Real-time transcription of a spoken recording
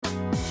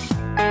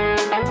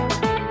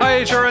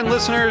HRN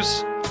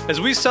listeners.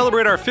 As we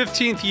celebrate our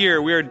 15th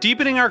year, we are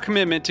deepening our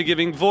commitment to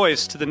giving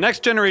voice to the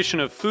next generation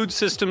of food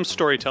systems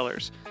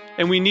storytellers,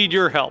 and we need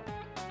your help.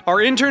 Our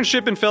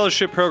internship and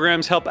fellowship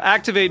programs help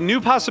activate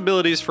new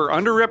possibilities for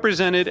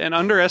underrepresented and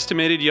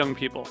underestimated young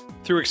people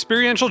through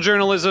experiential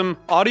journalism,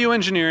 audio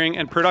engineering,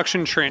 and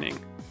production training.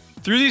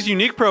 Through these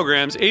unique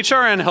programs,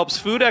 HRN helps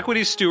food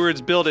equity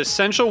stewards build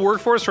essential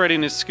workforce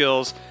readiness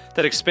skills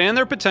that expand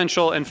their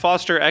potential and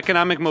foster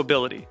economic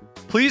mobility.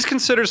 Please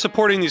consider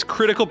supporting these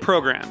critical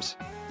programs.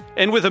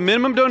 And with a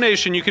minimum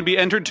donation, you can be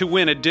entered to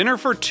win a dinner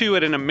for two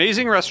at an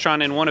amazing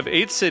restaurant in one of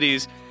 8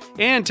 cities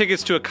and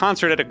tickets to a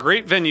concert at a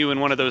great venue in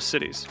one of those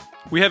cities.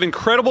 We have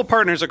incredible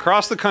partners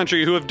across the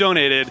country who have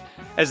donated,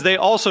 as they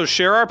also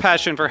share our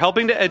passion for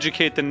helping to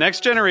educate the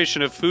next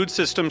generation of food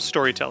systems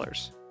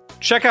storytellers.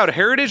 Check out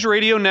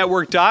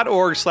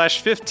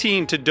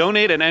heritageradionetwork.org/15 to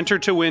donate and enter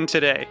to win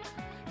today.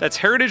 That's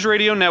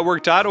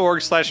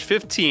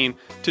heritageradionetwork.org/15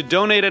 to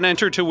donate and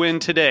enter to win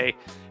today.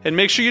 And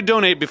make sure you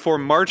donate before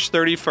March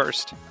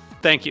 31st.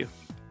 Thank you.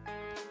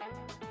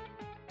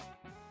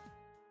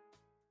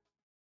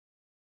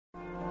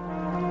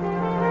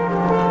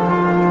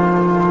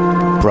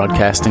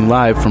 Broadcasting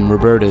live from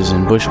Roberta's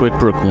in Bushwick,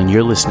 Brooklyn,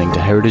 you're listening to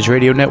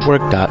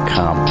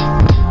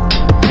heritageradionetwork.com.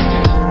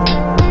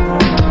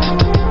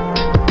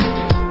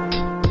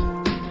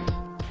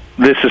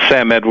 This is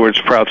Sam Edwards,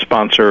 proud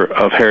sponsor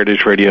of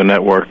Heritage Radio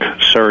Network,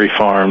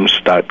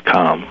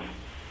 SurreyFarms.com.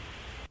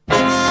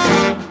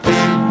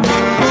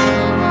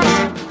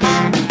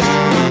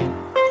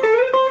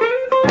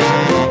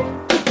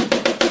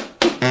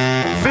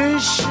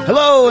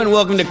 Hello and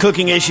welcome to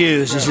Cooking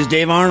Issues. This is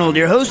Dave Arnold,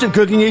 your host of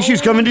Cooking Issues,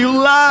 coming to you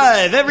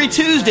live every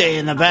Tuesday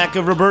in the back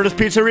of Roberta's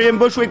Pizzeria in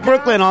Bushwick,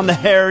 Brooklyn on the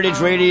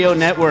Heritage Radio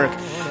Network.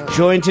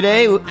 Joined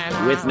today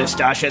with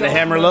Nastassia the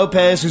Hammer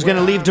Lopez, who's going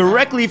to leave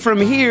directly from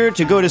here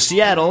to go to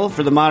Seattle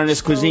for the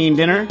Modernist Cuisine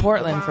dinner.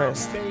 Portland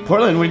first.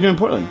 Portland? What are you doing in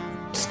Portland?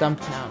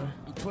 Stumptown.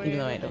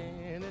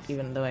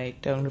 Even though I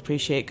don't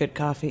appreciate good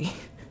coffee.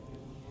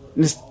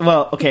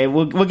 Well, okay,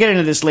 we'll get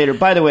into this later.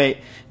 By the way,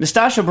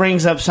 Nastassia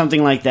brings up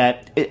something like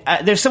that.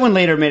 There's someone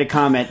later made a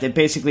comment that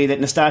basically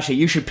that Nastassia,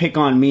 you should pick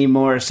on me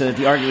more so that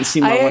the arguments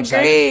seem more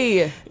one-sided. I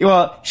agree.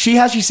 Well, she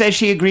says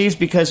she agrees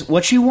because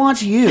what she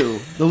wants you,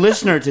 the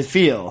listener, to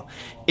feel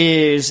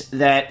is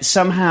that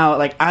somehow,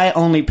 like, I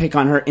only pick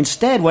on her.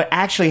 Instead, what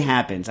actually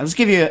happens, I'll just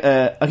give you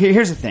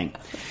here's the thing.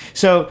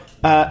 So,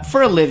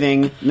 for a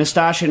living,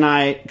 Nastassia and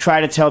I try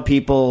to tell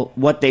people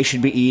what they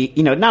should be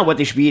eating. Not what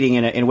they should be eating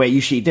in a way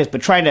you should eat this,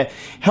 but try to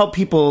help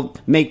people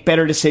make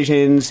better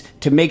decisions,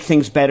 to make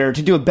things better,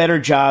 to do a better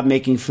job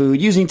making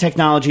food, using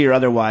technology or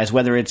otherwise,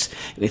 whether it's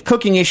with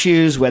Cooking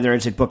Issues, whether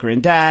it's at Booker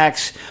and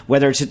Dax,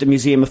 whether it's at the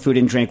Museum of Food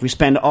and Drink. We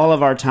spend all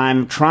of our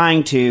time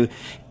trying to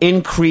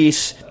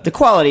increase the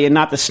quality, and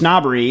not the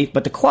snobbery,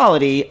 but the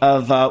quality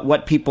of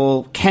what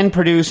people can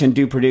produce and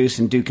do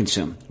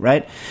consume,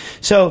 right?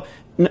 So,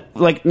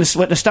 like,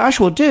 what Nastassia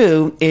will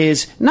do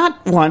is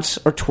not once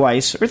or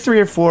twice or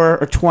 3 or 4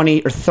 or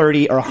 20 or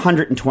 30 or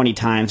 120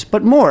 times,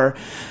 but more,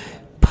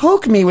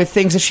 poke me with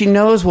things that she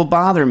knows will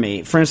bother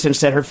me. For instance,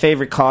 that her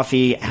favorite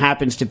coffee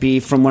happens to be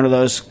from one of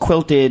those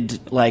quilted,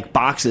 like,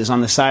 boxes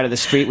on the side of the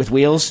street with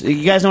wheels.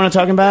 You guys know what I'm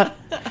talking about?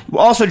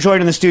 We're also joined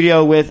in the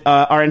studio with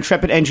our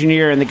intrepid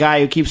engineer and the guy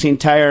who keeps the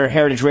entire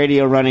Heritage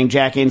Radio running,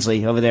 Jack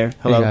Inslee, over there.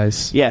 Hello. Hey,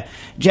 guys. Yeah.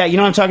 Jack, you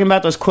know what I'm talking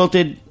about? Those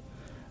quilted,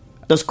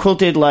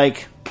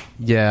 like...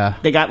 Yeah.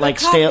 They got like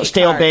stale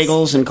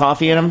bagels and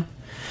coffee in them.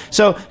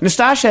 So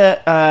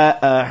Nastassia,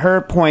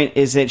 her point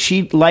is that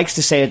she likes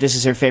to say that this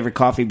is her favorite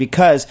coffee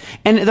because,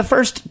 and the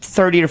first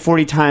 30 or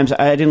 40 times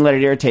I didn't let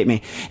it irritate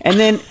me. And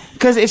then,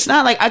 because it's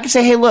not like, I could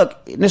say, hey,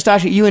 look,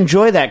 Nastassia, you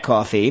enjoy that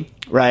coffee,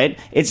 right?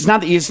 It's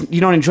not that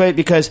you don't enjoy it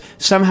because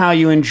somehow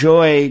you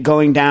enjoy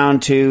going down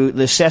to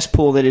the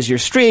cesspool that is your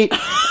street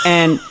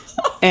and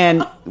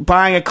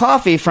buying a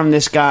coffee from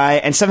this guy,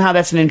 and somehow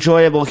that's an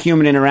enjoyable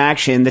human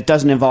interaction that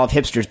doesn't involve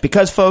hipsters.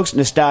 Because, folks,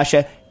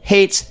 Nastassia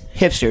hates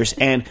hipsters.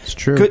 And it's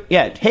true.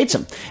 Hates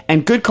them.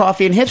 And good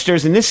coffee and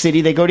hipsters in this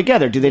city, they go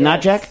together. Do they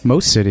not, Jack?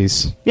 Most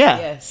cities. Yeah.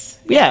 Yes.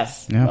 Yeah.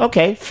 Yeah.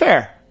 Okay,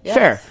 fair. Yes.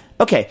 Fair.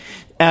 Okay.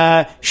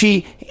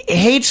 She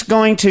hates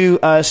going to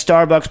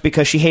Starbucks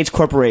because she hates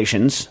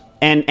corporations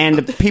and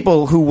the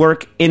people who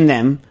work in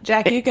them.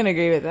 Jack, you can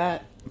agree with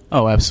that.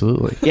 Oh,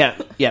 absolutely. Yeah,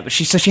 but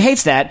she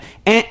hates that,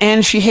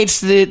 and she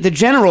hates the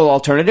general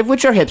alternative,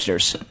 which are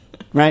hipsters,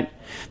 right?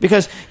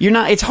 Because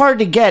it's hard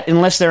to get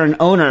unless they're an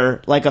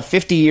owner, like a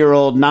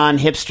 50-year-old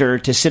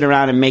non-hipster, to sit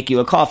around and make you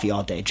a coffee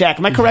all day. Jack,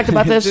 am I correct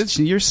about this?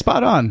 You're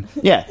spot on.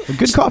 Yeah.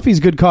 Good coffee is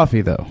good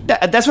coffee, though.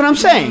 That's what I'm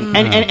saying.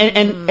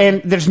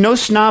 And there's no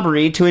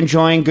snobbery to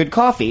enjoying good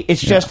coffee.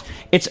 It's just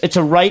it's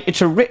a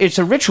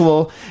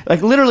ritual.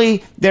 Like,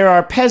 literally, there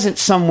are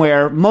peasants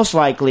somewhere, most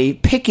likely,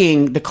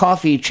 picking the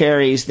coffee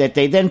cherries that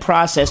they then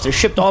process. They're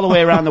shipped all the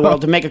way around the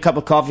world to make a cup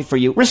of coffee for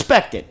you.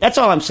 Respect it. That's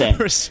all I'm saying.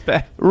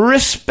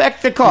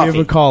 Respect the coffee. We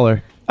have a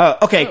caller.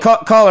 Okay,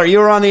 caller, you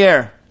were on the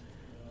air.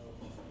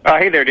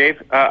 Hey there,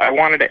 Dave. I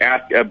wanted to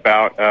ask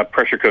about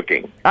pressure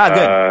cooking.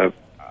 Good.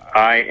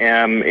 I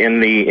am in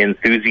the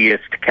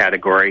enthusiast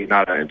category,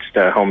 not just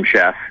a home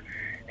chef,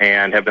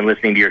 and have been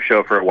listening to your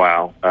show for a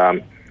while.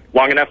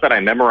 Long enough that I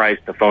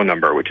memorized the phone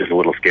number, which is a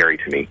little scary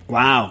to me.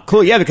 Wow,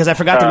 cool. Yeah, because I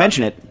forgot to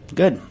mention it.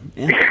 Good.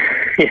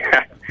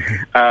 Yeah.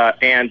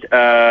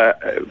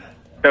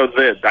 So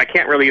I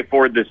can't really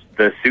afford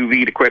the sous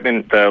vide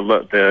equipment,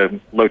 the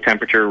low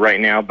temperature right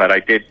now, but I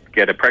did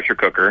get a pressure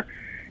cooker,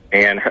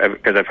 and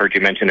because I've heard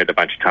you mention it a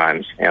bunch of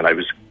times, and I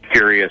was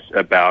curious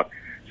about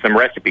some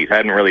recipes. I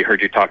hadn't really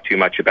heard you talk too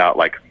much about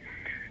like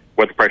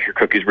what the pressure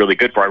cooker is really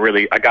good for.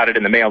 I got it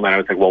in the mail, and I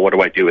was like, well, what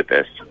do I do with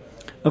this?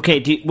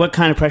 Okay, what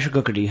kind of pressure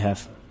cooker do you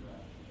have?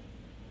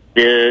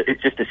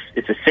 It's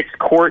a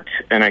 6-quart,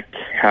 and I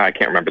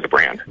can't remember the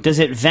brand. Does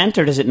it vent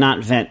or does it not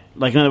vent?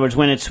 Like, in other words,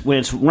 when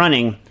it's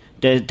running,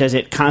 does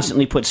it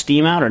constantly put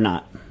steam out or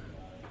not?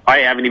 I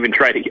haven't even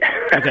tried it yet.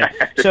 Okay,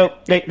 so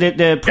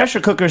the pressure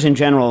cookers in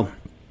general,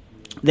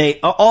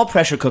 all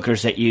pressure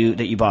cookers that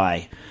you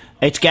buy,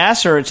 it's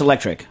gas or it's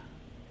electric?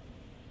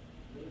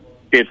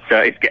 It's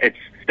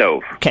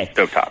stove. Okay.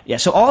 Stovetop. Yeah,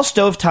 so all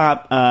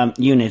stovetop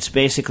units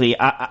basically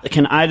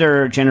can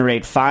either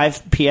generate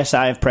 5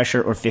 psi of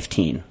pressure or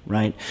 15,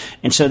 right?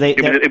 And so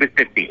it was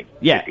 15.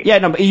 Yeah, 15. yeah.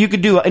 No, but you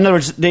could do. In other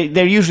words,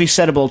 they're usually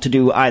settable to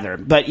do either.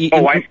 But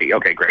I see.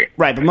 Okay, great.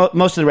 Right, but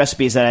most of the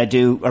recipes that I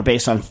do are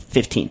based on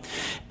 15.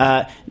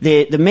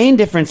 The main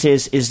difference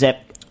is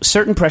that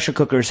certain pressure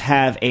cookers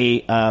have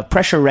a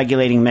pressure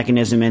regulating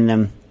mechanism in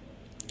them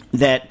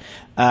that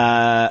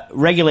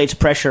regulates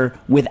pressure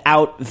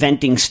without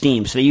venting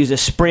steam. So they use a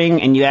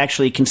spring, and you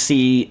actually can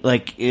see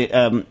like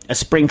a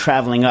spring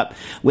traveling up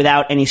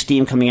without any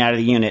steam coming out of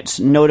the units.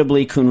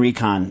 Notably, Kuhn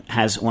Recon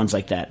has ones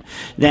like that.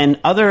 Then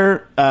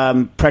other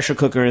pressure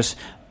cookers,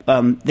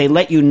 they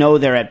let you know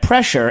they're at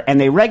pressure, and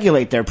they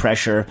regulate their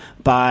pressure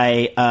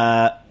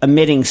by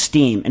emitting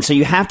steam. And so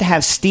you have to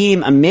have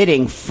steam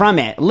emitting from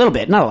it, a little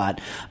bit, not a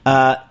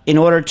lot, in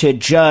order to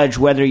judge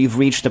whether you've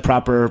reached the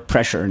proper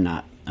pressure or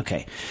not.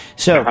 Okay,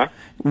 so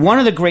one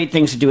of the great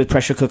things to do with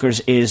pressure cookers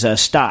is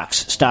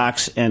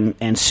stocks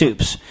and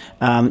soups.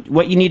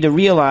 What you need to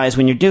realize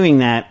when you're doing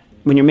that,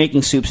 when you're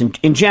making soups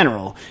in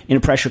general in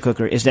a pressure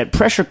cooker, is that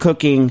pressure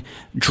cooking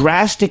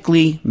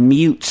drastically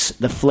mutes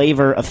the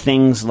flavor of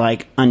things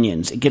like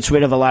onions. It gets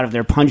rid of a lot of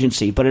their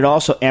pungency, but it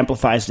also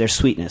amplifies their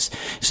sweetness.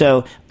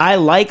 So I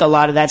like a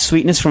lot of that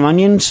sweetness from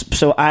onions,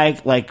 so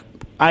I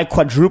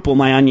quadruple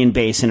my onion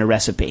base in a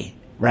recipe.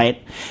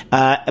 Right?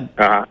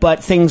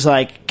 But things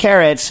like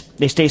carrots,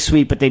 they stay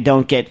sweet, but they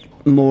don't get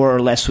more or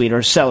less sweet,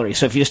 or celery.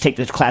 So if you just take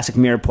the classic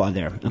mirepoix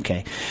there,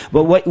 okay.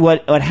 But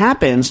what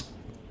happens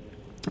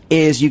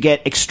is you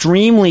get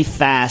extremely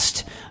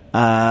fast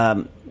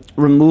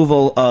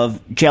removal of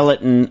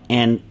gelatin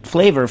and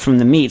flavor from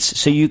the meats,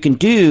 so you can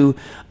do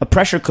a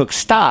pressure cooked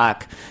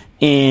stock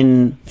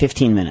in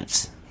 15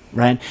 minutes.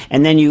 Right,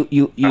 and then you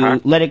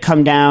let it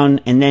come down,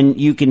 and then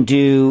you can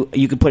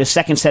put a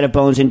second set of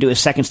bones into a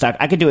second stock.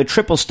 I could do a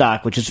triple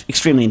stock, which is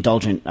extremely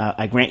indulgent,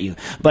 I grant you,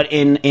 but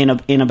in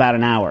about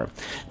an hour.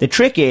 The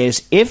trick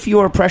is, if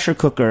your pressure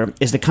cooker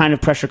is the kind of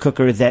pressure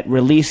cooker that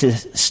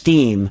releases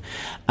steam,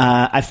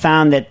 I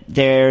found that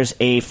there's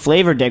a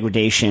flavor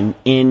degradation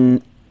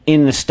in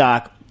the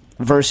stock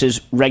versus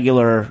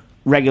regular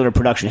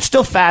production. It's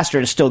still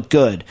faster, it's still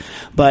good,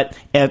 but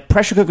a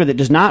pressure cooker that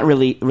does not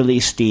really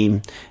release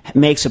steam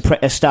makes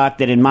a stock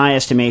that, in my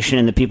estimation,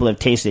 and the people have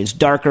tasted, is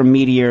darker,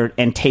 meatier,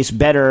 and tastes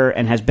better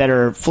and has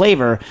better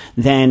flavor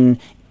than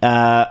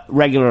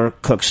regular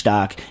cooked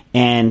stock,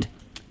 and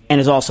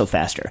is also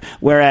faster.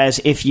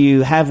 Whereas if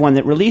you have one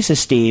that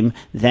releases steam,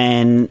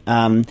 then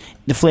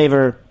the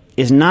flavor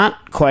is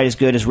not quite as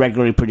good as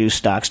regularly produced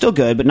stock. Still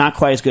good, but not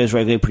quite as good as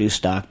regularly produced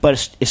stock,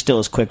 but it still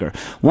is quicker.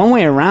 One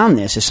way around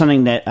this is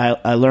something that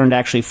I learned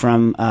actually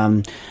from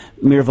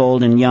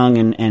Mirvold and Young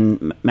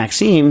and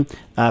Maxime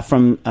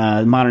from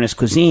Modernist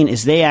Cuisine,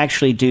 is they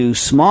actually do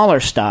smaller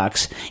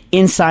stocks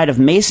inside of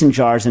mason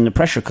jars in the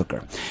pressure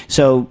cooker.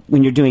 So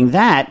when you're doing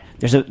that,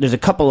 there's a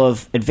couple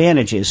of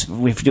advantages. If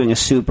you're doing a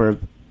soup or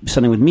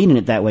something with meat in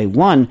it that way,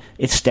 one,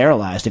 it's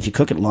sterilized if you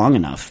cook it long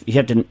enough. You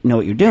have to know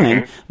what you're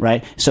doing,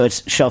 right? So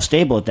it's shelf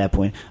stable at that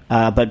point.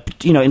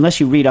 But unless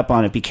you read up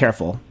on it, be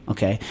careful.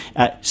 Okay.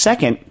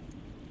 Second,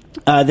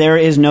 there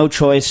is no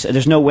choice.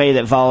 There's no way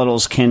that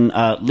volatiles can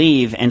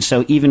leave, and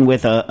so even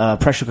with a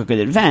pressure cooker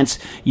that vents,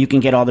 you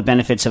can get all the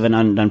benefits of an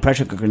undone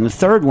pressure cooker. And the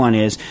third one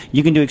is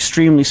you can do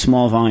extremely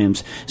small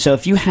volumes. So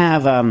if you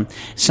have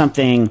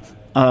something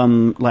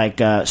like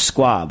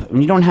squab,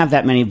 and you don't have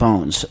that many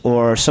bones,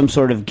 or some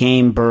sort of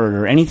game bird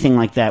or anything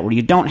like that, where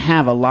you don't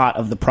have a lot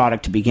of the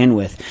product to begin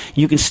with,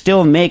 you can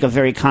still make a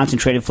very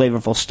concentrated,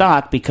 flavorful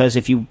stock, because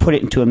if you put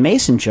it into a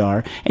mason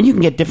jar, and you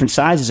can get different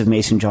sizes of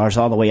mason jars,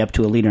 all the way up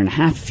to 1.5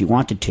 liters if you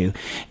wanted to,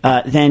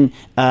 then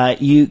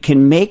you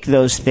can make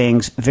those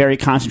things very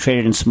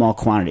concentrated in small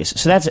quantities.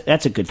 So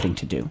that's a good thing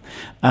to do.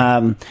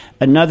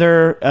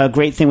 Another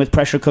great thing with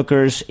pressure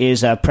cookers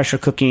is pressure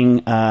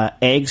cooking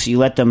eggs. You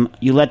let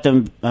them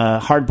them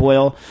hard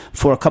boil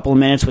for a couple of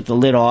minutes with the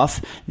lid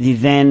off. You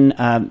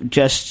then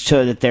just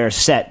so that they're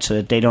set, so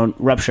that they don't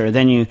rupture.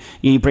 Then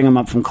you bring them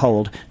up from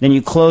cold. Then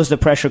you close the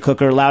pressure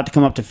cooker, allow it to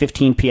come up to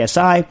 15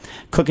 psi.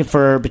 Cook it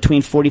for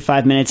between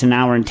 45 minutes, an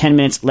hour, and 10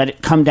 minutes. Let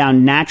it come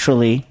down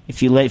naturally.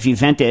 If you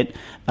vent it,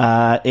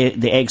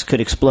 the eggs could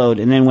explode.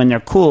 And then when they're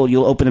cool,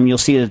 you'll open them. You'll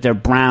see that they're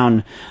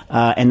brown,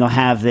 and they'll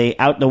have the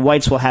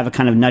whites will have a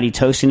kind of nutty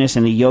toastiness,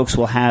 and the yolks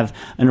will have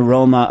an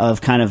aroma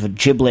of kind of a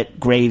giblet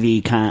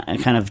gravy,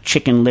 kind of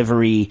chicken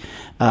livery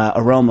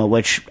aroma,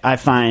 which I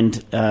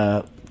find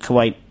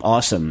quite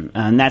awesome,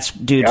 and that's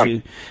due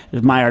to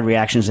the Maillard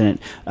reactions in it.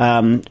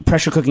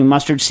 Pressure cooking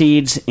mustard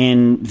seeds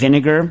in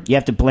vinegar. You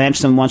have to blanch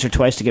them once or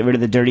twice to get rid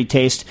of the dirty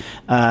taste.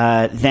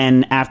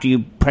 Then after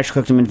you pressure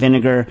cook them in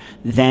vinegar,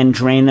 then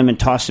drain them and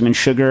toss them in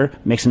sugar.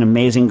 Makes an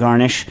amazing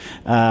garnish.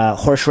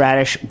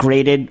 Horseradish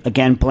grated,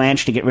 again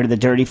blanched to get rid of the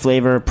dirty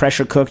flavor.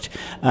 Pressure cooked.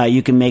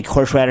 You can make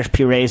horseradish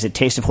purees that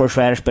taste of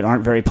horseradish but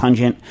aren't very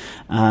pungent.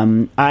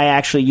 I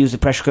actually use the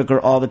pressure cooker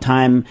all the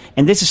time,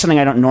 and this is something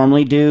I don't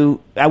normally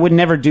do. I would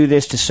never do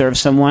this to serve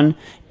someone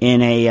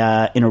in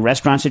a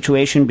restaurant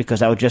situation,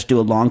 because I would just do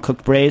a long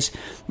cooked braise.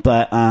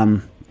 But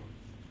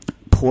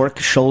pork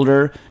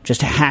shoulder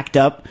just hacked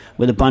up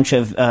with a bunch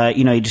of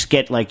you just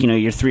get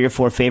your 3 or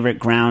 4 favorite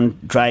ground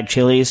dried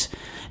chilies,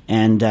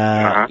 and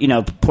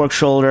pork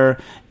shoulder,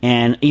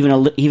 and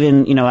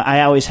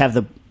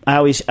I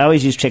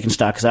always use chicken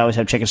stock, because I always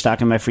have chicken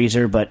stock in my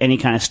freezer, but any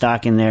kind of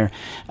stock in there,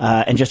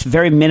 and just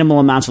very minimal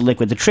amounts of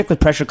liquid. The trick with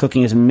pressure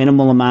cooking is a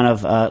minimal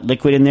amount of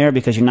liquid in there,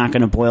 because you're not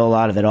going to boil a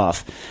lot of it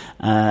off.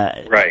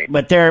 Right.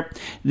 But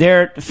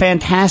they're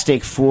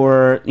fantastic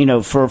for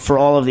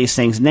all of these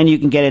things. And then you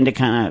can get into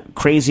kind of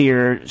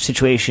crazier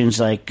situations,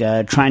 like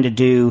trying to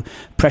do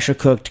pressure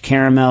cooked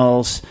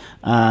caramels,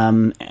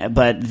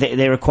 but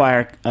they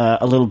require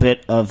a little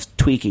bit of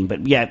tweaking.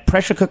 But yeah,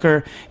 pressure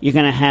cooker, you're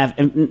going to have,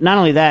 and not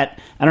only that,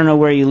 I don't know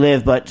where you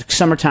live, but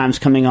summertime's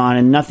coming on,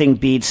 and nothing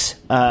beats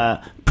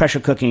pressure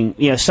cooking.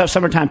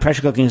 Summertime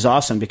pressure cooking is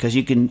awesome, because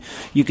you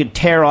could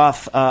tear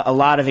off a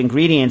lot of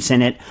ingredients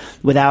in it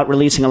without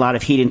releasing a lot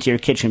of heat into your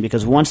kitchen,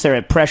 because once they're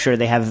at pressure,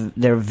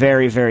 they're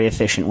very, very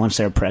efficient once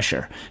they're at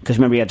pressure, because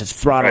remember, you have to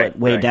throttle it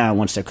way down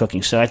once they're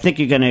cooking. So I think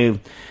you're going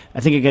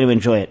to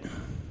enjoy it.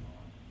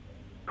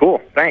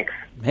 Cool, thanks.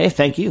 Hey,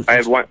 thank you. I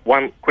have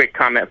one quick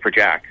comment for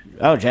Jack.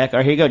 Oh, Jack. All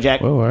right, here you go,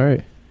 Jack. Oh, all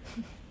right.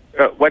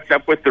 What's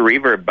up with the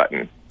reverb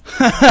button?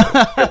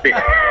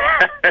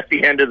 At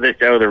the end of the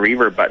show, the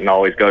reverb button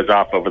always goes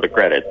off over the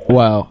credits.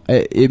 Wow,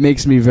 it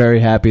makes me very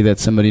happy that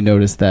somebody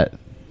noticed that.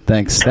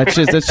 Thanks. That's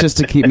just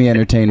to keep me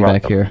entertained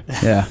back here.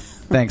 Yeah.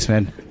 Thanks,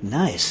 man.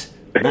 Nice.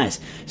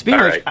 Speaking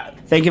of which,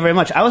 thank you very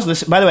much. I was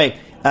listening. By the way,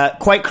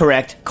 quite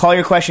correct. Call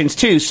your questions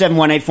to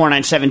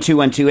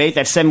 718-497-2128.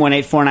 That's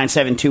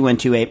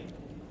 718-497-2128. All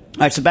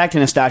right. So back to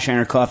Nastassia and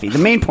her coffee. The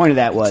main point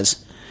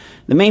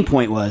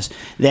was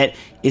that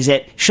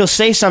she'll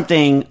say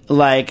something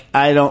like,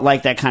 "I don't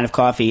like that kind of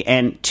coffee,"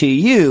 and to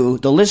you,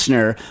 the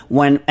listener,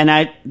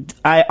 I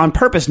on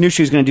purpose knew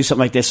she was going to do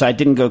something like this, so I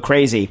didn't go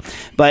crazy.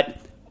 But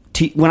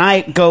when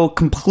I go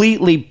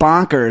completely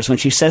bonkers when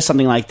she says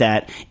something like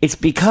that, it's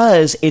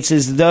because it's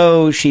as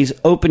though she's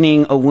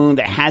opening a wound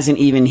that hasn't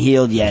even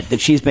healed yet, that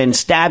she's been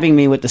stabbing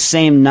me with the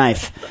same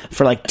knife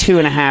for like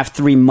 2.5,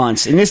 3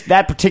 months, and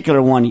that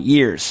particular one,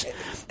 years.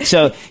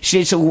 So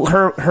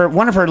her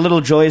one of her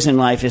little joys in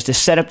life is to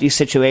set up these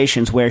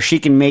situations where she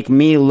can make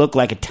me look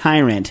like a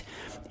tyrant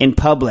in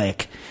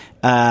public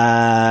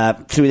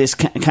through this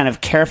kind of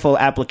careful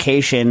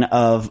application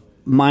of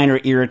minor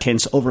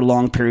irritants over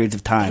long periods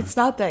of time. It's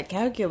not that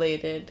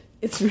calculated.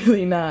 It's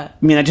really not.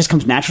 I mean, that just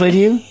comes naturally to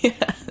you?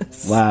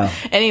 Yes. Wow.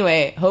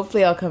 Anyway,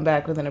 hopefully I'll come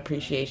back with an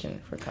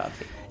appreciation for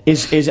coffee.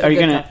 Are you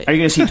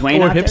gonna see Dwayne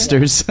Or out there?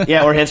 hipsters.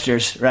 Yeah, or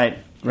hipsters. Right.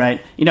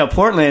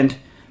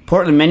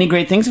 Portland, many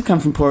great things have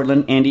come from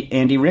Portland.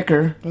 Andy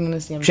Ricker. I'm going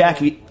to see him.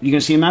 Jack, you going to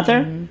see him out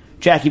there? Mm-hmm.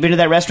 Jack, you been to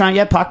that restaurant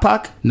yet, Pock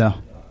Pock? No.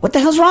 What the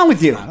hell's wrong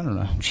with you? I don't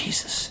know.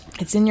 Jesus.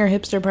 It's in your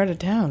hipster part of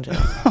town, Jack.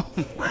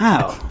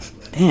 Wow.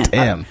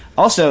 Damn.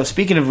 Also,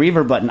 speaking of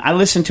reverb button, I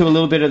listened to a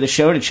little bit of the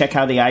show to check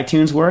how the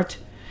iTunes worked.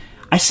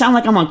 I sound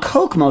like I'm on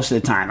coke most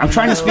of the time. I'm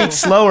trying to speak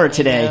slower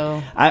today.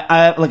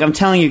 I'm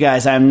telling you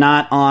guys, I'm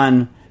not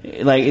on.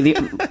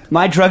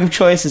 My drug of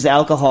choice is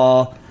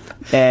alcohol,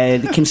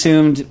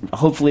 consumed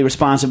hopefully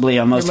responsibly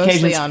on most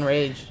occasions. Mostly on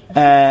rage.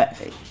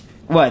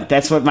 What?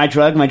 That's what my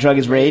drug? My drug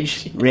is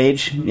rage?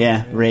 Rage?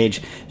 Yeah, rage.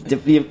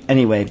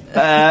 Anyway,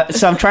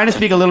 so I'm trying to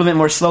speak a little bit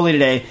more slowly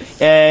today.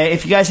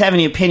 If you guys have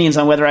any opinions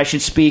on whether I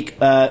should speak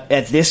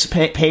at this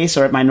pace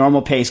or at my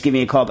normal pace, give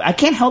me a call. I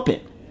can't help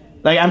it.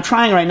 I'm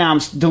trying right now. I'm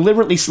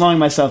deliberately slowing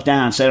myself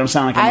down so I don't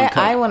sound like I'm on coke.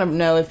 I want to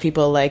know if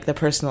people like the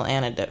personal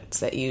anecdotes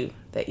that you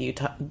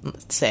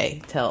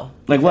tell.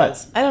 Like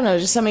what? I don't know,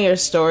 just some of your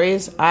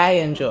stories I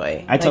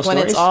enjoy. I tell when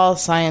stories? it's all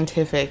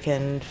scientific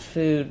and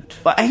food.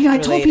 Well, I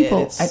told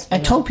people, it's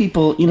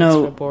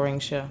a boring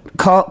show.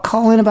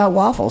 Call in about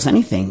waffles,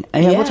 anything.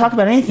 We'll talk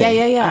about anything.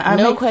 Yeah. I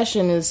no make...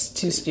 question is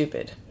too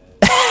stupid.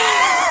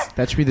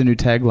 That should be the new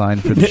tagline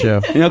for the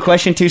show. No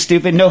question too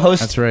stupid. No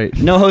host. That's right.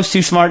 No host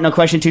too smart. No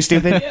question too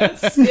stupid.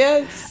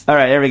 Yes. All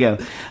right, there we go.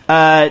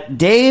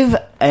 Dave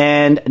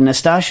and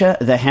Nastassia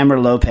the Hammer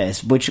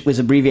Lopez, which was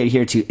abbreviated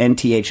here to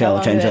NTHL. How long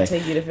which I did that enjoy.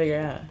 take you to figure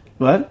out?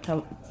 What?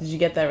 Did you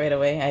get that right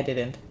away? I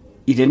didn't.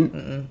 You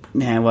didn't?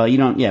 Nah, well, you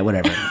don't. Yeah,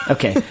 whatever.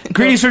 Okay.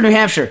 Greetings from New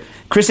Hampshire.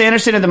 Chris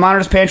Anderson at the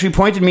Monitor's Pantry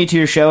pointed me to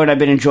your show, and I've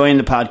been enjoying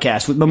the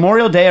podcast. With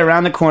Memorial Day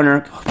around the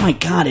corner, oh my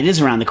God, it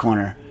is around the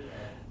corner.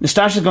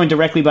 Nastassia's going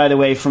directly, by the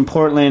way, from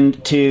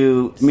Portland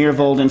to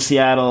Mirvold in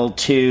Seattle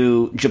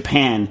to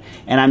Japan,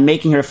 and I'm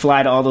making her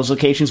fly to all those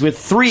locations with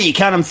three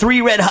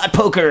red hot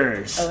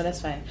pokers. Oh, that's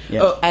fine.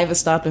 Yeah. Oh, I have a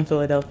stop in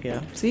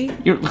Philadelphia. See?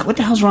 What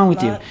the hell's wrong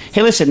with you?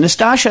 Hey, listen,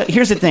 Nastassia.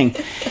 Here's the thing.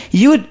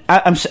 You would.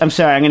 I'm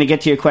sorry. I'm going to get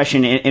to your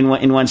question in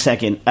 1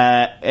 second.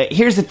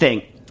 Here's the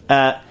thing.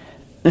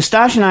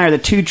 Nastassia and I are the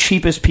two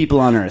cheapest people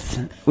on earth.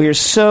 We are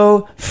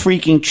so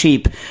freaking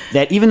cheap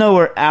that even though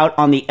we're out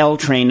on the L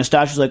train,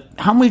 Nastassia's like,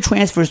 how many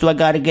transfers do I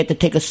got to get to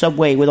take a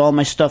subway with all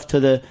my stuff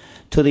to the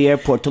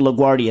airport, to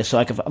LaGuardia, so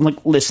I can... I'm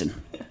like,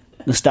 listen,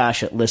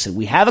 Nastassia, listen,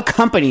 we have a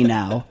company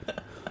now.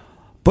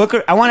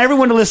 Booker, I want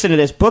everyone to listen to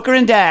this. Booker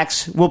and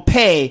Dax will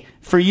pay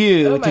for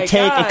you to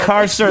take a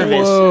car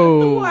service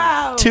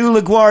Wow. to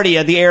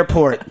LaGuardia, the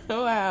airport.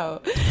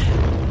 Wow.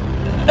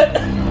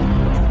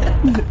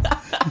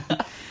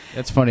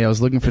 That's funny. I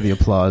was looking for the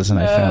applause and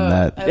I found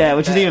that. Yeah,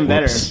 which is even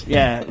better. Whoops.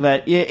 Yeah,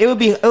 but it would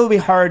be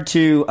hard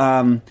to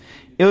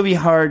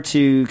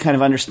kind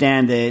of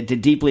understand the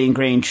deeply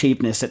ingrained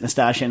cheapness that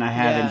Nastassia and I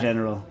have in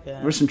general.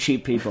 Yeah. We're some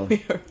cheap people.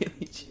 We are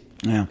really cheap.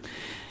 Yeah.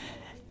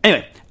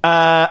 Anyway,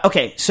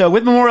 okay, so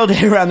with Memorial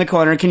Day around the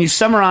corner, can you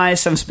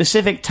summarize some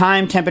specific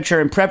time, temperature,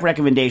 and prep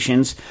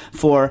recommendations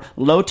for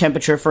low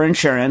temperature for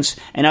insurance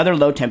and other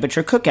low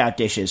temperature cookout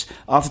dishes?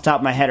 Off the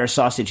top of my head are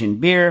sausage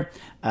and beer,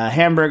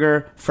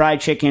 hamburger, fried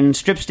chicken,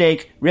 strip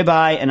steak,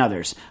 ribeye, and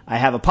others. I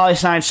have a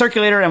Polysign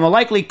circulator and will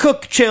likely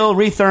cook, chill,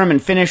 retherm,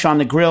 and finish on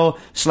the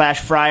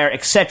grill/fryer,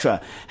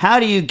 etc.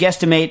 How do you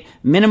guesstimate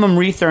minimum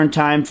retherm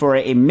time for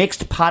a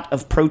mixed pot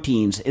of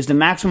proteins? Is the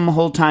maximum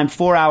hold time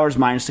 4 hours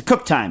minus the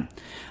cook time?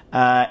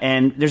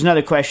 And there's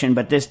another question,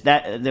 but which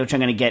I'm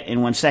going to get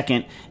in 1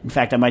 second. In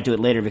fact, I might do it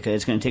later because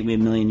it's going to take me a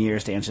million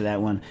years to answer that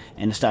one.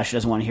 And Nastassia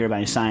doesn't want to hear about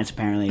any science,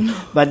 apparently.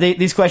 But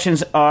these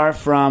questions are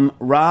from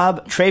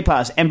Rob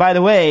Trepas. And by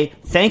the way,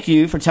 thank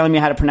you for telling me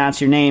how to pronounce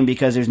your name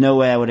because there's no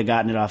way I would have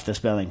gotten it off the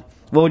spelling.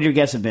 What would your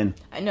guess have been?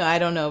 I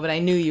don't know, but I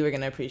knew you were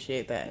going to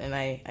appreciate that, and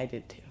I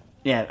did too.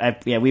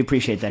 Yeah, we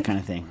appreciate that kind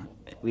of thing.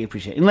 We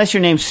appreciate it. Unless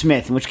your name's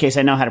Smith, in which case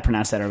I know how to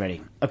pronounce that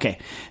already. Okay.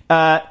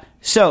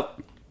 So...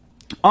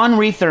 on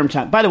retherm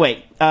time, by the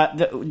way,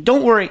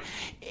 don't worry.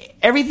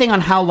 Everything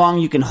on how long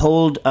you can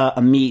hold a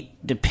meat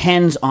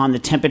depends on the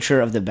temperature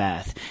of the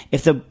bath.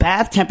 If the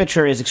bath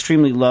temperature is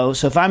extremely low,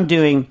 so if I'm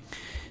doing...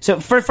 So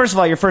first of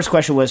all, your first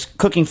question was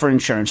cooking for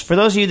insurance. For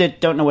those of you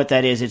that don't know what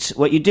that is, it's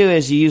what you do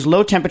is you use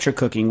low temperature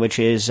cooking, which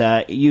is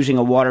using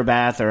a water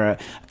bath or a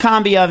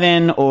combi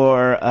oven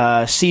or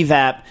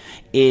CVAP,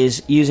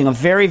 is using a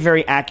very,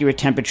 very accurate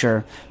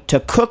temperature to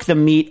cook the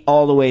meat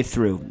all the way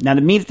through. Now,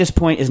 the meat at this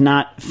point is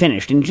not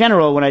finished. In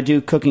general, when I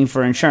do cooking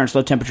for insurance,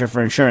 low temperature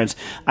for insurance,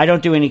 I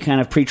don't do any kind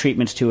of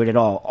pre-treatments to it at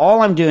all.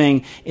 All I'm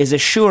doing is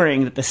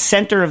assuring that the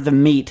center of the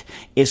meat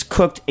is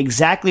cooked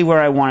exactly where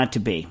I want it to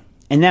be.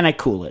 And then I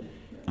cool it.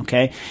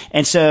 Okay,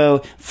 and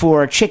so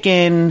for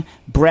chicken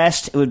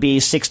breast, it would be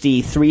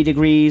 63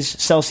 degrees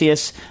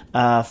Celsius.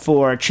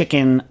 For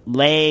chicken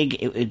leg,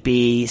 it would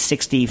be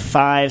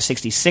 65,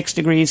 66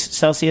 degrees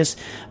Celsius.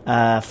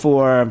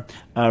 For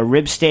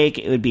rib steak,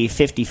 it would be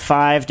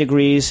 55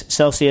 degrees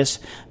Celsius.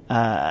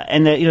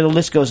 And the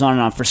list goes on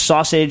and on. For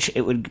sausage,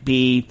 it would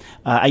be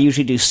I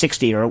usually do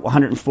 60 or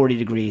 140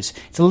 degrees.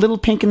 It's a little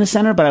pink in the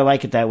center, but I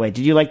like it that way.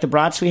 Did you like the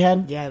brats we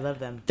had? Yeah, I love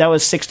them. That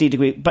was 60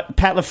 degrees. But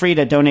Pat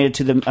LaFrida donated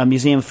to the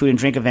Museum Food and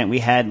Drink event we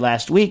had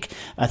last week.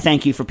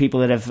 Thank you for people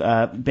that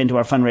have been to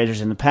our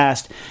fundraisers in the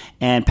past.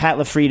 And Pat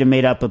LaFrida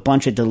made up a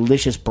bunch of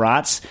delicious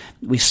brats.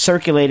 We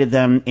circulated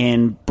them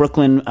in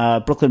Brooklyn.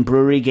 Brooklyn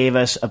Brewery gave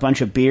us a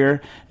bunch of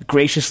beer,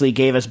 graciously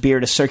gave us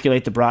beer to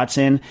circulate the brats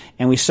in,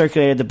 and we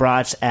circulated the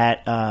brats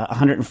at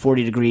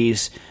 140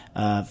 degrees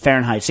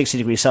Fahrenheit, 60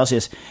 degrees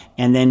Celsius,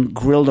 and then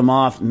grilled them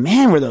off.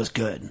 Man, were those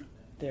good.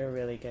 They're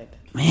really good.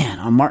 Man,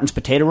 on Martin's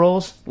Potato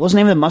Rolls. What was the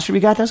name of the mustard we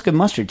got? That was good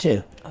mustard,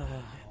 too.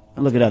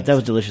 Look it up. That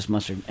was delicious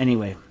mustard.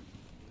 Anyway,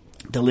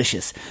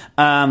 delicious.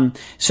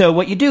 So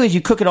what you do is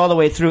you cook it all the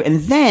way through,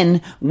 and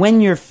then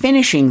when you're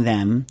finishing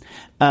them...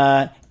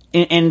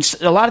 and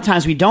a lot of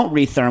times we don't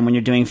retherm when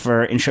you're doing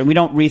for insurance. We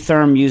don't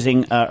retherm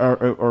using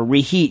or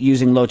reheat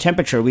using low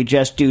temperature. We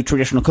just do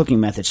traditional cooking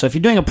methods. So if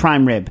you're doing a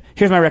prime rib,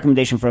 here's my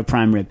recommendation for a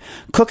prime rib.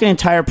 Cook an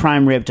entire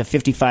prime rib to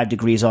 55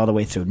 degrees all the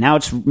way through. Now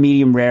it's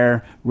medium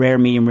rare,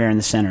 medium rare in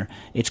the center.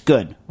 It's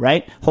good,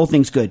 right? Whole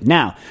thing's good.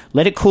 Now,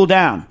 let it cool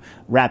down.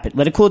 Wrap it.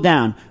 Let it cool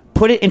down.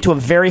 put it into a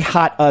very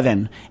hot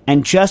oven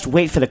and just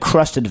wait for the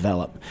crust to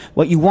develop.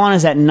 What you want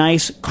is that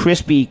nice,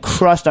 crispy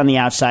crust on the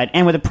outside.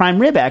 And with a prime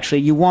rib,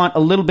 actually, you want a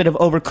little bit of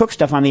overcooked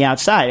stuff on the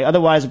outside.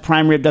 Otherwise, a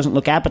prime rib doesn't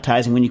look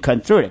appetizing when you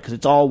cut through it because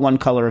it's all one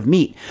color of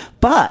meat.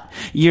 But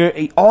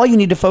all you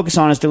need to focus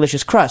on is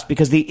delicious crust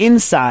because the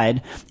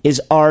inside is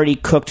already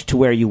cooked to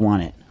where you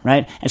want it.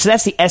 Right? And so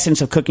that's the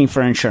essence of cooking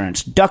for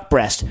insurance. Duck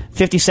breast,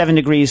 57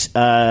 degrees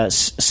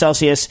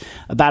Celsius,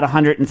 about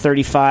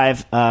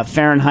 135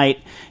 Fahrenheit.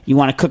 You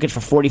want to cook it for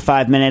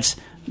 45 minutes.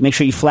 Make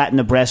sure you flatten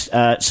the breast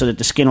so that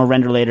the skin will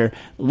render later.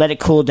 Let it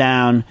cool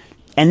down.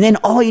 And then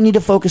all you need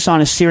to focus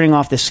on is searing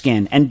off the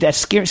skin. And that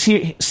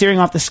searing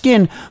off the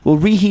skin will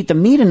reheat the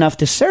meat enough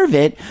to serve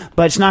it,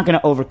 but it's not going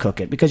to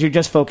overcook it because you're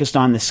just focused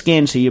on the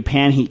skin, so your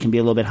pan heat can be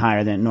a little bit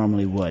higher than it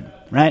normally would.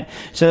 Right?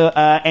 So,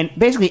 and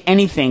basically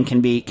anything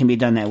can be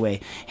done that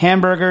way.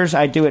 Hamburgers,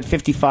 I do at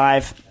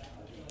 55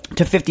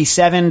 to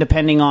 57,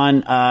 depending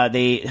on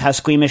how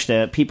squeamish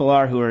the people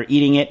are who are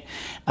eating it.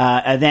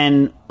 And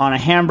then on a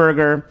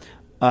hamburger,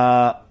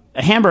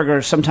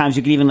 sometimes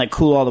you can even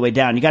cool all the way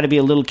down. You got to be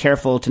a little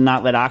careful to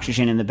not let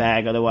oxygen in the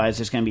bag, otherwise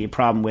there's going to be a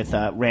problem with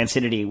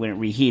rancidity when it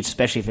reheats,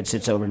 especially if it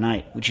sits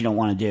overnight, which you don't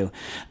want to do.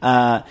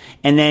 And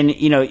then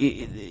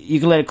you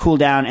can let it cool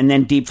down and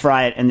then deep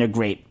fry it, and they're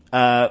great.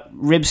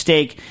 Rib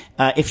steak,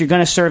 if you're going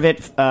to serve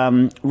it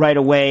right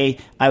away,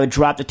 I would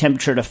drop the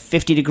temperature to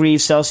 50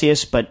 degrees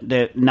Celsius, but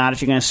not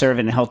if you're going to serve it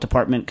in the health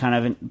department,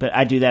 but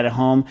I do that at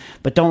home.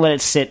 But don't let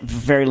it sit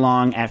very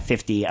long at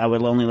 50. I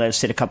would only let it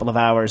sit a couple of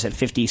hours at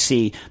 50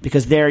 C,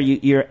 because there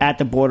you're at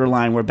the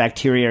borderline where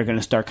bacteria are going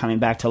to start coming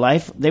back to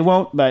life. They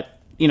won't, but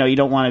you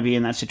don't want to be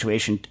in that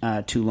situation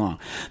too long.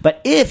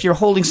 But if you're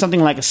holding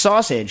something like a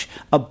sausage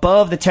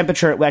above the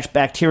temperature at which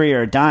bacteria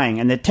are dying,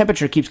 and the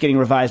temperature keeps getting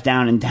revised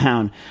down and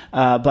down,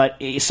 but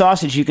a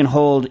sausage you can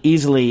hold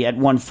easily at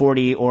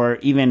 140 or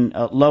even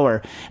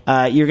lower,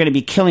 you're going to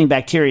be killing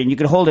bacteria, and you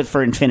can hold it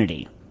for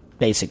infinity,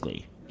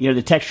 basically.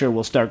 The texture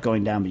will start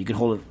going down, but you can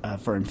hold it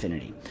for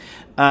infinity.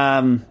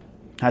 How's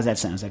that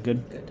sound? Is that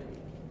good? Good.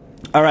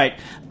 All right.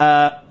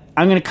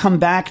 I'm going to come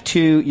back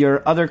to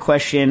your other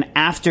question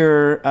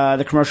after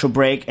the commercial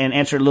break and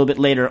answer it a little bit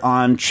later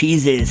on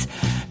cheeses.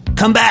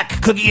 Come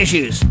back, Cookie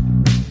Issues.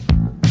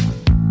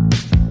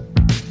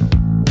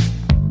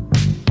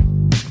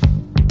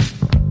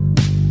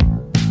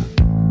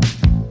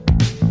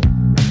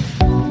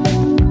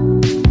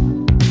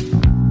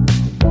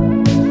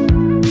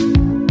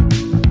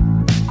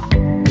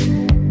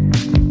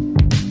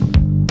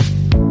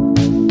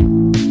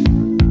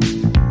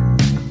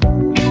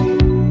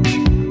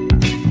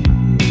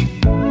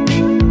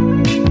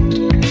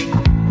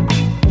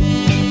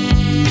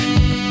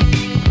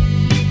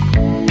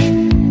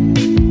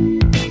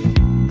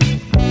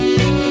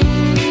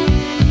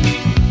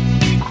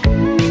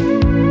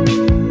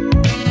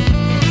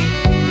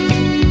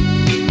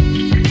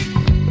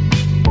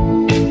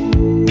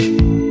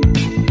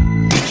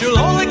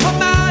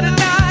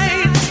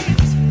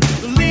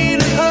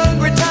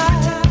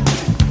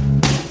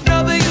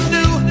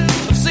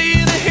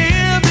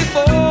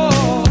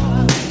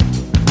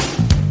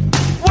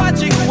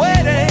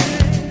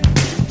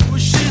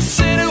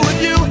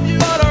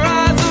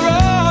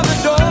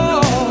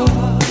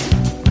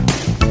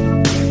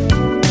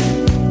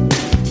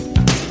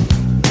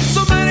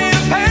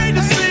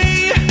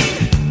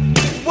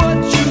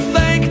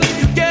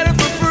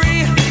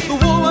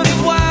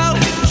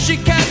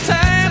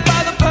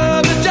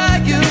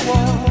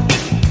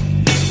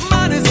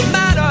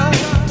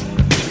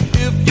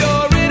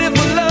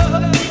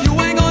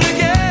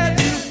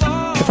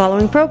 The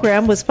following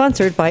program was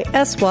sponsored by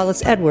S.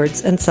 Wallace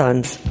Edwards and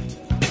Sons.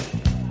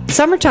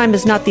 Summertime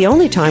is not the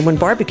only time when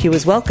barbecue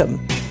is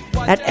welcome.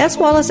 At S.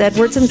 Wallace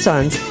Edwards and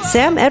Sons,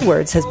 Sam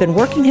Edwards has been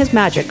working his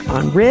magic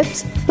on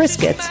ribs,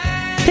 briskets,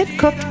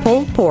 pit-cooked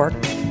pulled pork,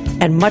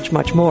 and much,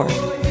 much more.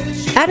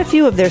 Add a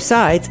few of their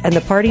sides and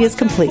the party is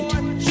complete.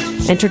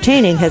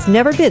 Entertaining has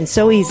never been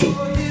so easy.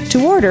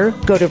 To order,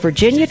 go to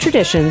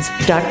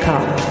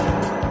virginiatraditions.com.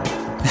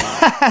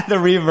 The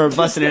reverb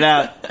busting it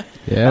out.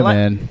 Yeah,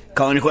 man.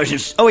 Calling your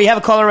questions. Oh, we have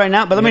a caller right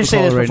now, but let me just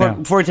say this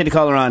before we take the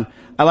caller on.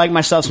 I like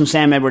myself some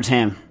Sam Edwards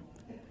ham.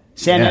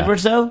 Sam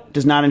Edwards, though,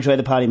 does not enjoy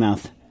the potty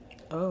mouth.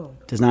 Oh.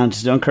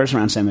 Don't curse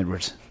around Sam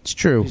Edwards. It's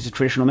true. He's a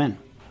traditional man.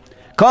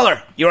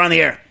 Caller, you're on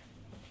the air.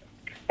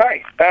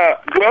 Hi.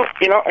 Well,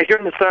 I hear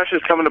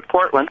Nastassia's coming to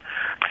Portland,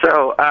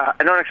 so I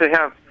don't actually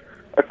have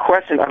a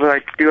question, although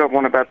I do have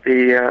one about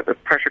the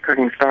pressure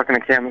cooking stock in a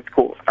can. That's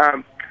cool.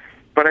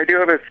 But I do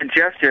have a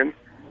suggestion,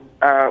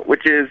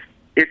 which is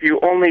if you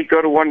only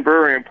go to one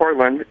brewery in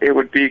Portland, it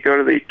would be go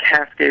to the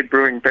Cascade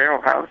Brewing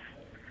Barrel House,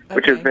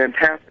 which is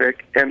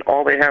fantastic, and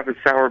all they have is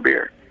sour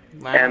beer.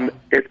 Wow. And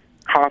it's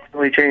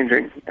constantly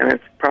changing, and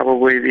it's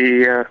probably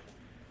the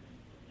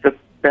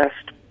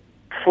best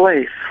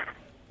place.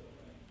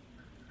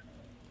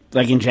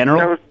 Like in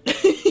general?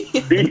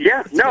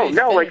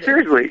 Like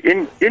seriously,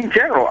 in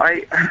general,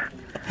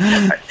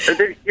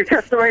 you've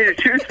got so many to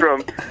choose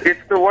from. It's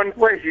the one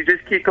place you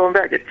just keep going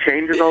back. It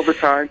changes all the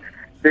time.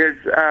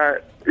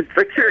 It's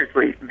like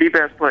seriously the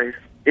best place.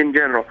 in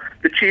general.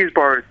 The cheese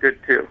bar is good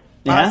too.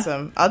 Yeah?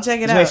 Awesome. I'll check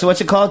it Wait, out. so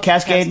what's it called?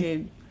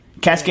 Cascade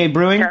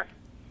Brewing?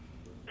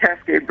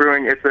 Cascade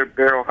Brewing. It's their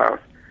barrel house.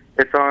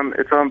 It's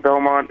on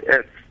Belmont.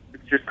 It's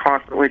just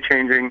constantly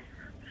changing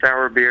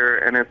sour beer,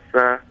 and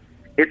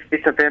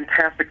it's a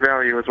fantastic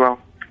value as well.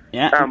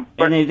 Yeah,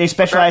 and they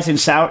specialize in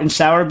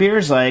sour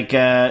beers like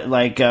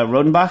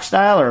Rodenbach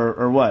style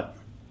or what?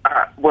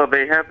 Well,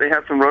 they have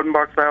some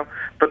Rodenbach style,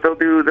 but they'll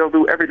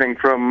do everything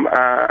from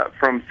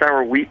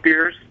sour wheat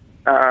beers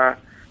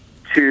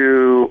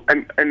to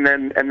and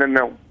then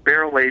they'll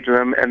barrel age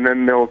them, and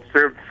then they'll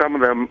serve some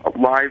of them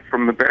live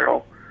from the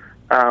barrel,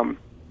 and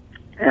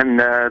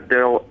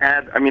they'll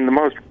add the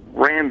most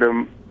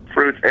random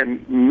fruits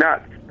and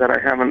nuts that I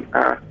haven't.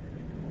 Can't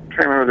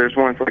remember. There's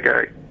one. It's like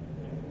I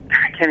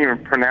can't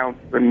even pronounce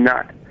the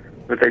nut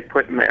that they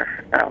put in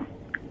there,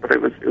 but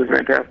it was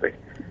fantastic.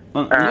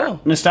 Well,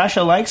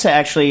 Nastassia likes it,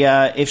 actually.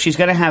 If she's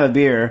going to have a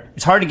beer,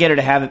 it's hard to get her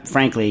to have it,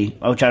 frankly,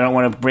 which I don't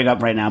want to bring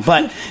up right now.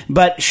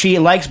 But she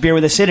likes beer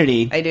with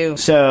acidity. I do.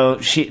 So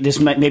this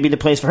may be the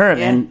place for her,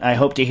 and I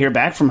hope to hear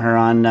back from her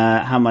on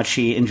how much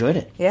she enjoyed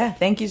it. Yeah,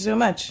 thank you so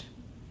much.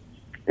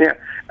 Yeah,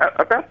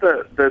 about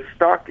the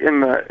stock in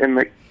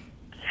the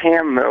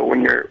can though,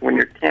 when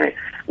you're canning,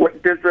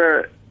 what does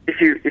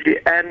if you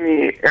add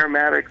any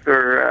aromatics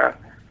or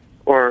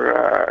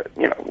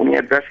when you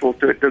add vegetables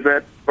to it, does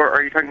that, or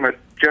are you talking about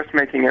just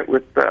making it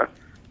with the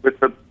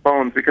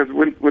bones? Because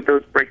would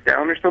those break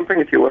down or something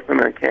if you left them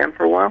in a can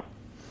for a while?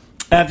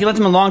 If you left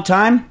them a long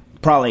time,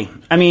 probably.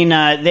 I mean,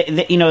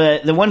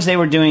 the ones they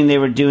were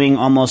doing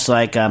almost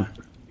like.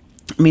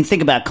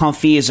 Think about it.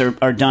 Confits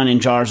are done in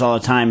jars all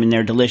the time, and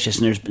they're delicious,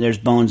 and there's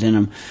bones in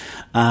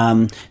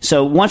them.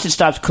 So once it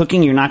stops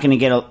cooking, you're not going to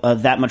get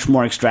that much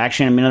more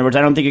extraction. In other words,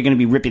 I don't think you're going to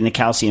be ripping the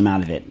calcium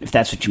out of it, if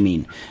that's what you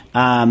mean.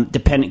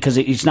 Because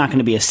it's not going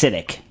to be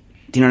acidic.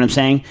 Do you know what I'm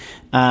saying?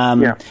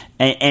 Yeah.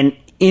 And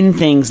in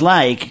things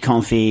like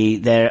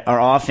confit that are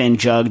often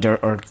jugged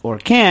or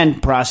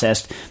canned,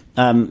 processed,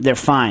 they're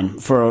fine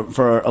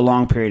for a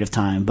long period of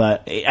time.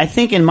 But I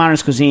think in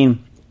modernist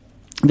cuisine,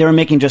 they were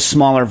making just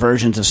smaller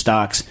versions of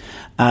stocks.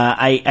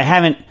 I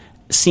haven't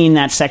seen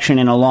that section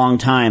in a long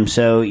time,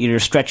 so you're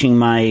stretching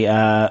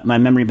my my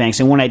memory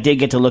banks. And when I did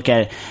get to look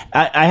at it,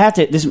 I have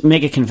to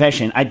make a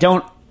confession. I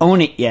don't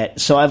own it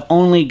yet, so I've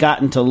only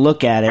gotten to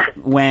look at it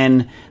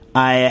when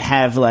I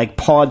have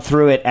pawed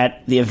through it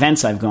at the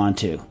events I've gone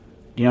to. Do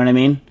you know what I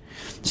mean?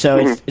 So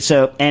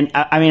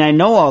I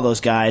know all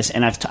those guys,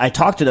 and I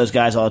talk to those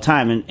guys all the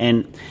time,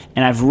 and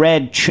I've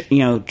read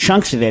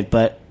chunks of it,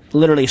 but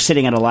literally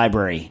sitting at a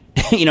library.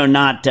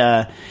 Not.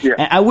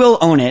 I will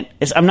own it.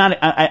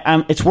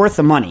 It's worth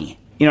the money.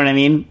 You know what I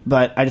mean?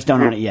 But I just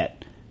don't own it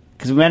yet.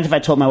 Because imagine if I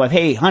told my wife,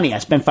 "Hey, honey, I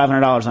spent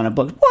 $500 on a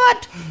book."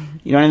 What?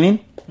 You know what I mean?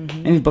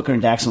 Mm-hmm. Maybe Booker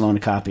and Dax will own a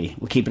copy.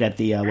 We'll keep it at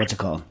the what's it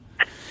called?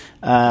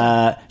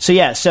 So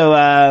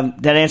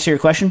did that answer your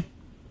question?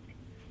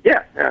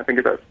 Yeah, I think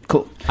it does.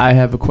 Cool. I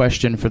have a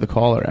question for the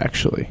caller,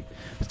 actually.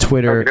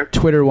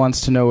 Twitter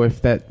wants to know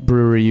if that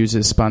brewery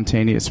uses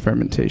spontaneous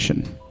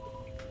fermentation.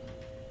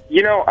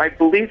 I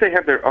believe they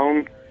have their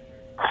own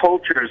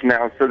cultures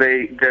now, so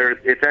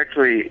it's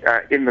actually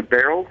in the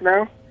barrels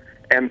now,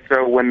 and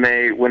so when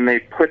they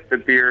put the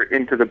beer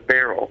into the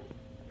barrel,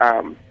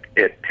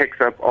 it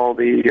picks up all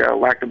the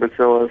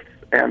lactobacillus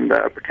and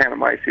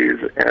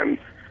Brettanomyces and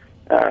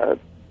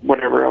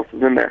whatever else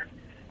is in there,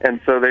 and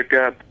so they've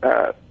got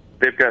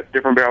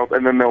different barrels,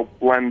 and then they'll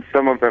blend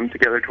some of them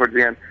together towards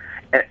the end.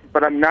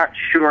 But I'm not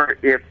sure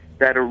if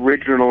that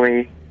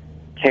originally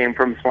came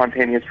from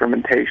spontaneous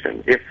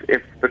fermentation, if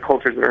the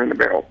cultures are in the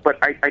barrel. But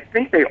I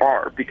think they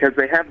are, because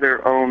they have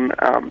their own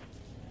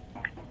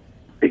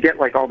they get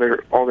all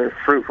their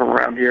fruit from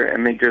around here,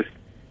 and they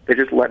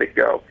just let it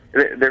go.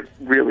 They're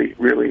really,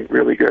 really,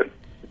 really good.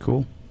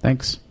 Cool.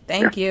 Thanks.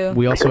 Thank you.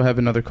 We also have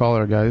another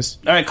caller, guys.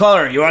 All right,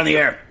 caller, you're on the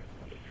air.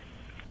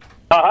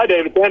 Hi,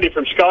 David. It's Andy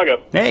from Chicago.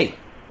 Hey,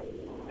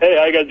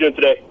 how you guys doing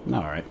today?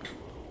 All right.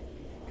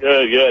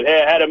 Good.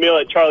 Hey, I had a meal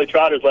at Charlie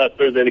Trotter's last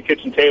Thursday at a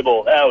kitchen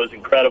table. That was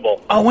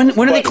incredible. Oh, when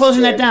are they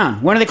closing that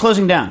down? When are they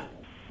closing down?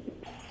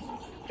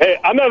 Hey,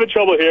 I'm having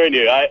trouble hearing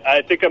you.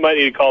 I think I might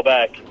need to call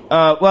back.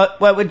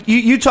 Well,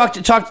 you talk.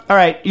 All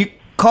right, you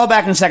call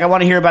back in a sec. I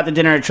want to hear about the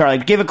dinner at Charlie.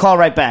 Give a call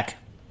right back.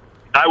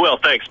 I will.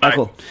 Thanks. Bye. Oh,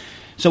 cool.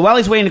 So while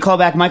he's waiting to call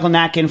back, Michael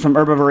Natkin from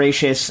Herba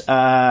Voracious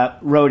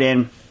wrote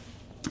in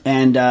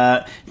and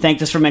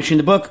thanked us for mentioning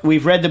the book.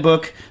 We've read the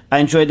book. I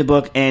enjoyed the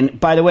book. And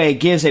by the way,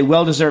 gives a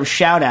well-deserved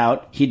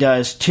shout-out, he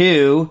does,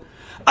 to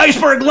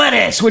iceberg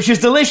lettuce, which is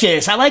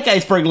delicious. I like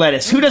iceberg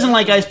lettuce. Who doesn't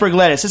like iceberg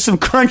lettuce? It's some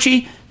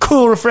crunchy,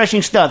 cool,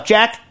 refreshing stuff.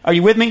 Jack, are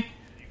you with me?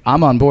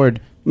 I'm on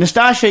board.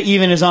 Nastassia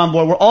even is on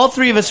board. We're all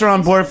three of us are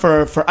on board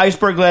for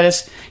iceberg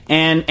lettuce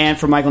and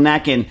for Michael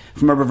Natkin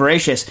from Herba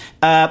Voracious.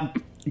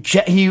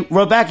 He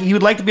wrote back he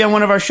would like to be on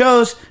one of our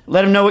shows.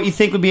 Let him know what you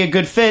think would be a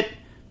good fit.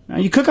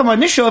 You could come on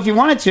this show if you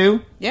wanted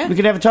to. Yeah. We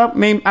could have a talk. I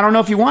mean, I don't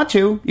know if you want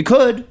to. You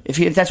could,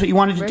 if that's what you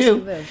wanted to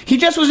do. He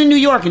just was in New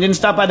York and didn't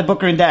stop by the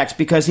Booker and Dax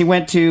because he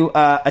went to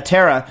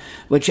Atera,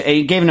 which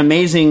gave an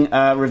amazing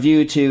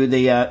review to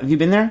the... have you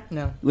been there?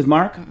 No. With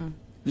Mark? Mm-mm.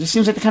 It just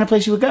seems like the kind of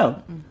place you would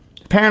go. Mm.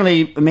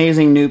 Apparently,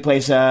 amazing new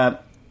place.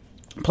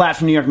 Platt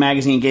from New York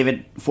Magazine gave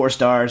it 4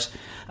 stars.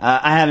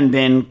 I haven't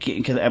been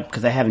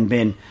because I haven't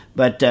been,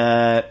 but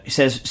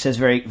says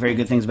very very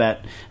good things about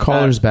it.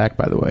 Caller's back,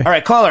 by the way. All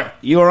right, caller,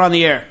 you are on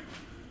the air.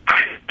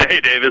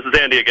 Hey, Dave, this is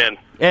Andy again.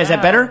 Yeah, is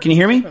that better? Can you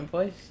hear me?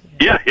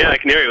 Yeah, I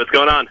can hear you. What's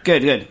going on?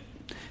 Good.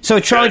 So,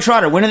 Charlie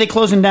Trotter, when are they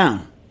closing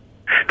down?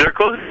 They're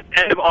closing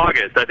end of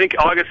August. I think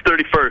August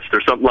 31st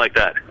or something like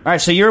that. All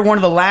right, so you're one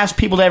of the last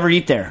people to ever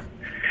eat there.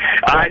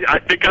 I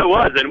think I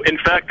was. And in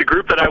fact, the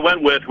group that I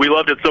went with, we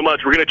loved it so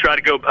much, we're going to try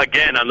to go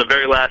again on the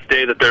very last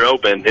day that they're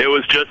open. It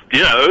was just,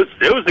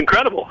 it was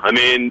incredible. I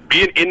mean,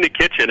 being in the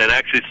kitchen and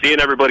actually seeing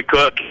everybody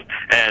cook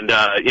and,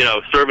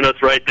 serving us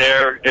right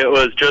there, it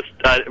was just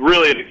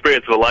really an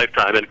experience of a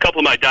lifetime. And a couple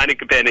of my dining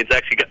companions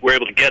actually were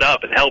able to get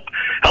up and help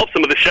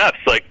some of the chefs,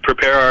 like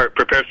prepare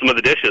some of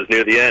the dishes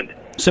near the end.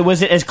 So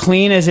was it as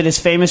clean as it is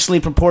famously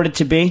purported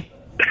to be?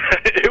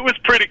 It was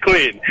pretty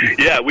clean.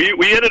 Yeah, we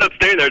ended up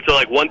staying there until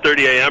like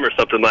 1:30 a.m. or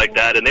something like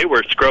that, and they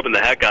were scrubbing the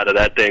heck out of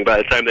that thing by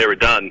the time they were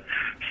done.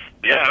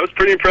 Yeah, I was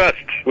pretty impressed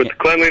with the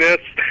cleanliness.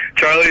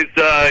 Charlie's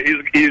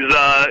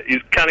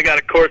he's kind of got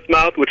a coarse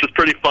mouth, which is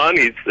pretty fun.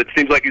 It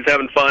seems like he's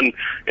having fun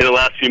in the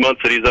last few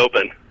months that he's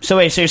open. So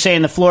wait, so you're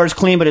saying the floor is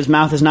clean, but his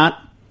mouth is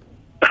not?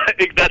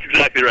 That's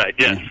exactly right.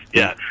 Yes,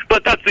 yeah.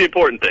 But that's the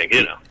important thing,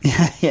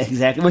 Yeah,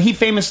 exactly. Well, he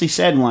famously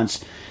said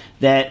once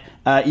that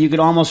you could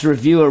almost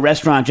review a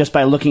restaurant just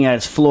by looking at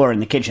its floor in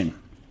the kitchen.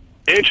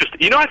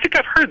 Interesting. I think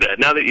I've heard that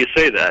now that you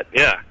say that.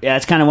 Yeah. Yeah,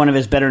 it's kind of one of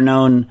his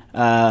better-known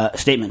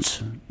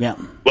statements. Yeah.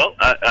 Well,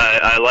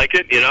 I like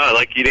it. I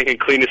like eating in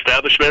clean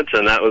establishments,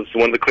 and that was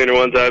one of the cleaner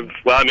ones I've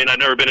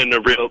never been in a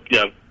real,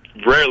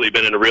 rarely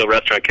been in a real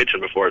restaurant kitchen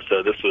before,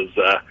 so this was,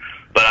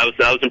 but I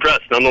was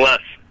impressed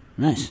nonetheless.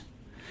 Nice.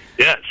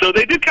 Yeah, so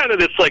they did kind of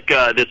this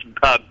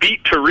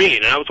beet terrine,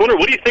 and I was wondering,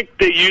 what do you think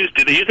they used?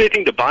 Did they use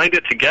anything to bind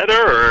it together,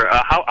 or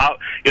how?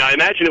 I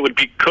imagine it would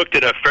be cooked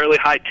at a fairly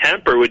high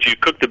temp, or would you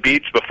cook the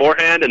beets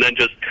beforehand and then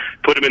just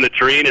put them in the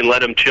terrine and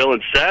let them chill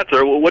and set,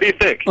 or what do you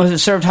think? Was it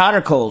served hot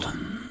or cold?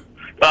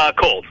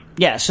 Cold.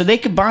 Yeah, so they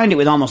could bind it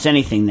with almost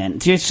anything. Then,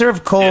 if you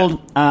serve cold.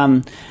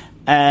 Yeah.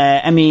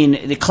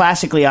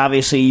 Classically,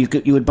 obviously,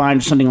 you would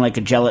bind something like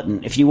a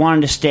gelatin. If you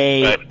wanted to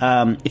stay,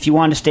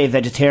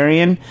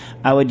 vegetarian,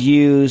 I would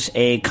use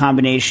a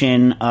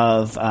combination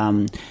of.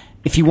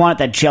 If you want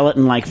that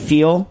gelatin-like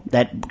feel,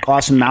 that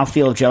awesome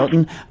mouthfeel of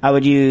gelatin, I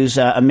would use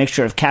a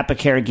mixture of kappa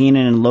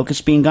carrageenan and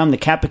locust bean gum. The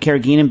kappa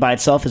carrageenan by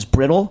itself is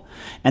brittle,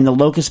 and the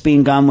locust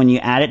bean gum, when you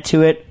add it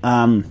to it,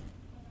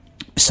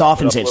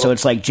 softens it, so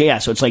it's like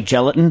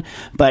gelatin,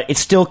 but it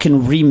still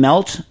can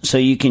remelt, so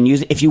you can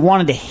use it. If you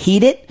wanted to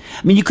heat it,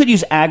 you could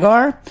use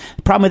agar.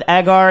 The problem with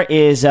agar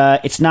is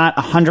it's not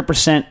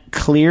 100%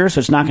 clear, so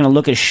it's not going to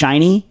look as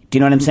shiny. Do you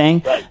know what I'm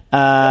saying? Right.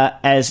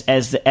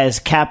 As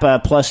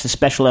Kappa plus the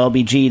special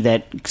LBG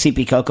that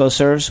CP Coco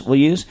serves will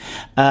use.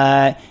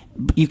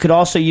 You could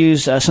also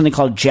use something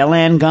called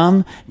Gelan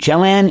gum.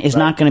 Gelan is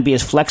not going to be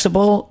as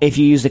flexible. If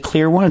you use the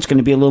clear one, it's going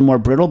to be a little more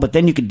brittle, but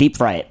then you could deep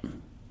fry it.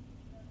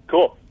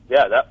 Cool.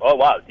 Yeah, oh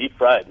wow, deep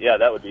fried. Yeah,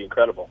 that would be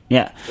incredible.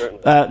 Yeah.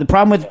 The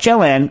problem with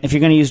Gelan, if you're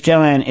going to use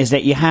Gelan, is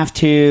that you have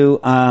to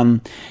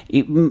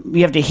you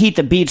have to heat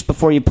the beets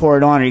before you pour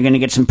it on, or you're going to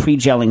get some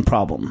pre-gelling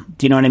problem.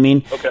 Do you know what I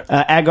mean? Okay.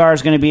 Agar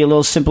is going to be a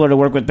little simpler to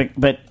work with,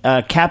 but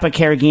Kappa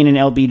carrageenan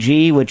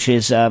LBG, which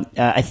is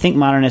I think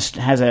Modernist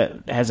has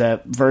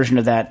a version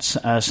of that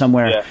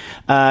somewhere.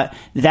 Yeah.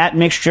 That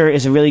mixture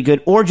is a really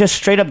good, or just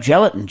straight up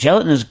gelatin.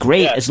 Gelatin is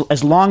great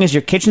as long as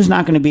your kitchen's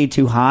not going to be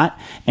too hot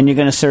and you're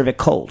going to serve it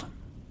cold.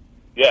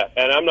 Yeah,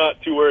 and I'm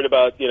not too worried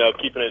about,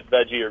 keeping it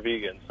veggie or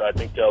vegan, so I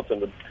think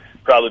gelatin would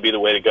probably be the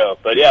way to go.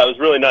 But yeah, it was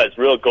really nice.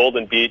 Real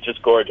golden beet,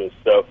 just gorgeous.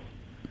 So,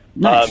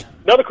 nice.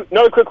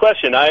 Another quick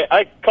question.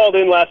 I called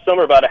in last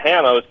summer about a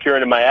ham I was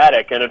curing in my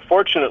attic, and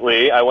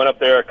unfortunately, I went up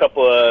there a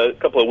couple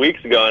of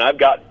weeks ago, and I've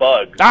got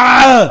bugs.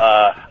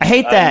 I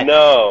hate that.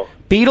 No.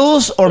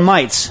 Beetles or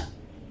mites?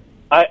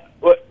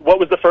 What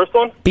was the first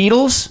one?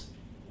 Beetles?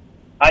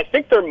 I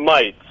think they're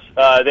mites.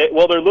 They're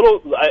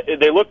little.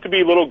 They look to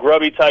be little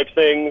grubby type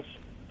things.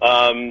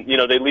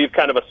 They leave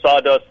kind of a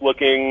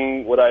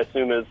sawdust-looking, what I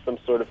assume is some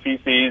sort of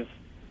feces,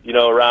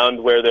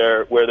 around where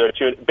they're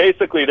chewing.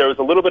 Basically, there was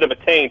a little bit of a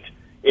taint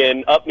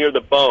up near the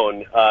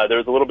bone. There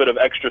was a little bit of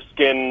extra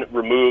skin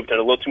removed and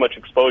a little too much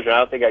exposure. I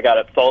don't think I got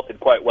it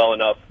salted quite well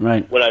enough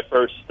when I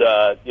first,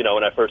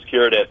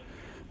 cured it.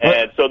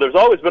 And so there's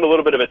always been a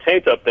little bit of a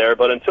taint up there,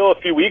 but until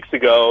a few weeks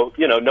ago,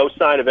 no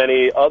sign of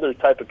any other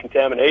type of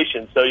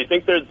contamination. So you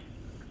think there's.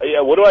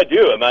 Yeah, what do I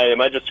do? Am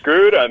I just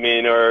screwed? Or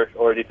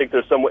do you think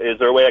is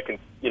there a way I can,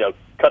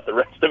 cut the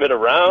rest of it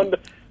around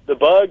the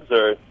bugs,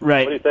 or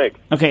right? What do you think?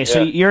 Okay,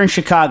 so you're in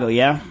Chicago,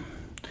 yeah?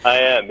 I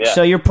am, yeah.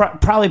 So you're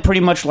probably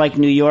pretty much like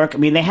New York. I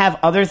mean, they have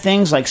other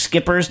things like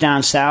skippers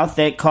down south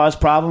that cause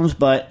problems,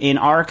 but in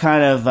our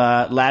kind of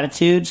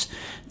latitudes,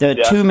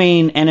 the two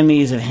main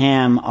enemies of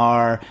ham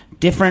are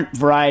different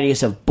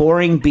varieties of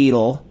boring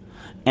beetle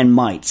and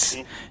mites.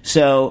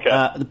 So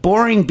the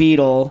boring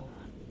beetle,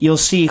 you'll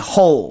see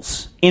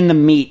holes in the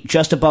meat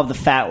just above the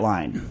fat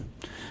line.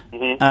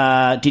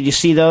 Did you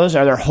see those?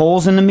 Are there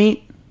holes in the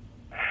meat?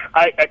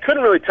 I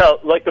couldn't really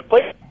tell. Like the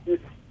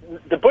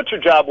butcher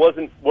job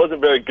wasn't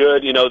very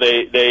good. You know,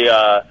 it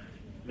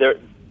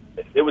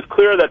was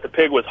clear that the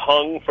pig was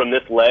hung from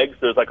this leg. So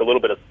there's like a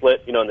little bit of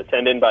slit, you know, in the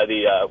tendon by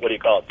the what do you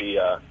call it?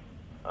 The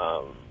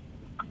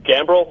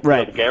gambrel, right?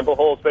 You know, the gambrel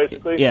holes,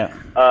 basically. Yeah.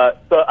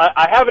 So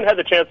I haven't had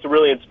the chance to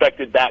really inspect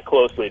it that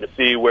closely to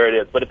see where it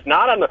is, but it's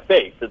not on the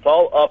face. It's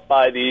all up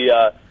by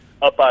the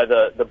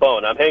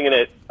bone. I'm hanging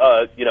it,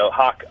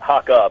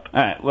 hock up.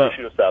 All right. Well,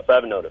 issue stuff. I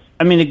haven't noticed.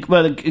 I mean,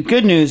 the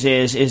good news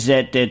is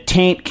that the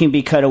taint can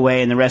be cut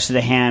away and the rest of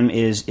the ham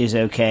is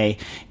okay,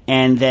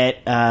 and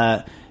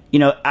that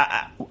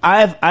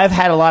I've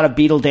had a lot of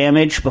beetle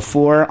damage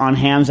before on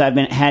hams I've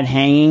had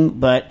hanging,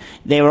 but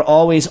they were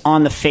always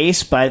on the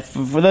face. But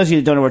for those of you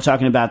that don't know what we're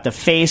talking about, the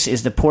face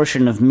is the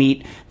portion of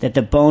meat that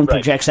the bone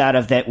projects out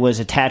of that was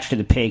attached to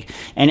the pig.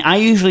 And I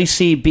usually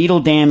see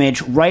beetle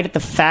damage right at the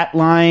fat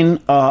line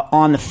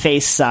on the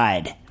face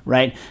side.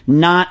 Right,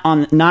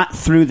 not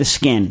through the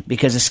skin,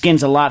 because the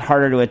skin's a lot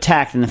harder to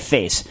attack than the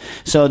face.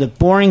 So the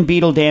boring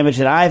beetle damage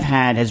that I've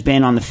had has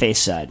been on the face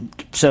side.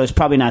 So it's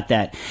probably not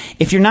that.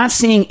 If you're not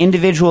seeing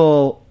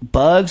individual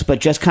bugs,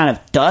 but just kind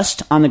of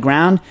dust on the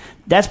ground,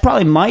 that's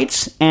probably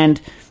mites. And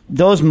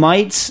those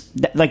mites,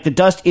 like the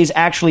dust, is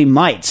actually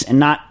mites and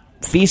not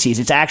feces.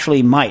 It's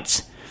actually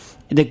mites.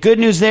 The good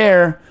news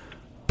there: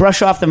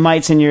 brush off the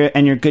mites and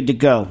you're good to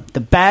go.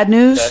 The bad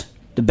news. Okay.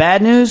 The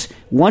bad news,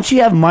 once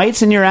you have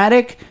mites in your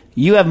attic,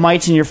 you have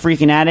mites in your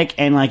freaking attic,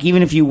 and like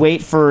even if you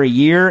wait for a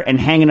year and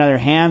hang another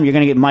ham, you're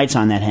going to get mites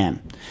on that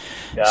ham.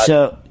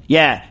 So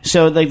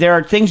like there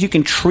are things you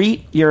can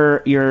treat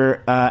your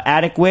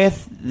attic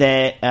with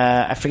that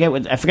I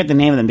forget the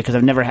name of them because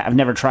I've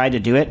never tried to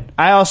do it.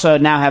 I also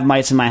now have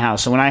mites in my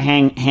house, so when I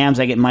hang hams,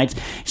 I get mites.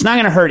 It's not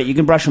going to hurt it. You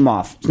can brush them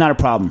off. It's not a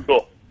problem.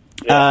 Cool.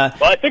 Yeah.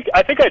 Well, I think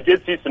I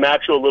did see some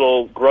actual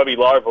little grubby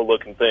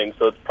larval-looking things,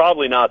 so it's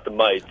probably not the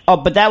mites. Oh,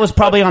 but that was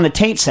probably on the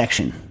taint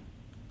section.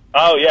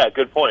 Oh, yeah,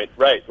 good point.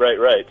 Right.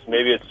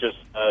 Maybe it's just,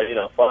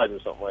 flies or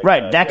something like that.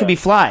 Right, that could be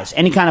flies.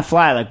 Any kind of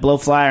fly, like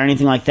blowfly or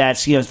anything like that,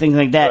 things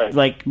like that,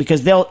 like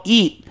because they'll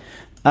eat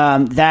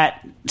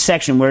that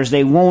section, whereas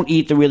they won't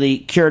eat the really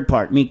cured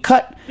part. I mean,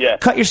 cut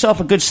yourself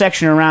a good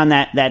section around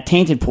that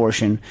tainted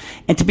portion.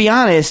 And to be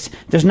honest,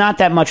 there's not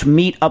that much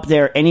meat up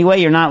there anyway.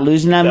 You're not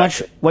losing that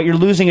much. What you're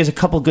losing is a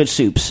couple good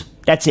soups.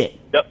 That's it.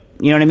 Yep.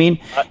 You know what I mean?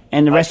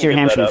 And the rest of your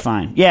ham should be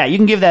fine. Yeah, you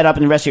can give that up,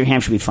 and the rest of your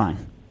ham should be fine.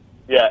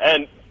 Yeah,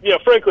 and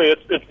frankly,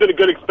 it's been a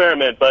good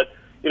experiment. But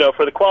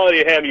for the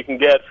quality of ham you can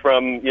get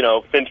from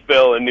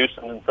Finchville and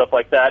Newsom and stuff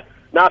like that,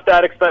 not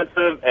that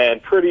expensive and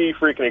pretty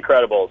freaking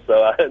incredible.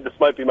 So this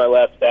might be my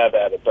last stab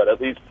at it, but at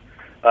least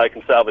I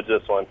can salvage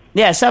this one.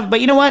 Yeah, but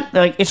you know what?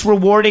 Like, it's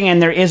rewarding,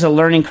 and there is a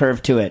learning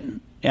curve to it.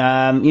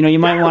 You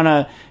might want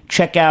to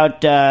check out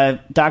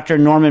Dr.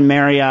 Norman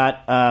Marriott,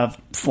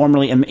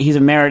 formerly he's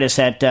emeritus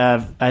at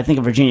I think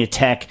Virginia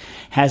Tech,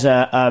 has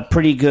a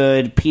pretty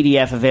good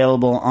PDF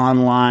available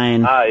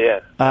online. Yeah.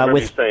 I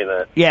remember you saying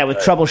that. Yeah, with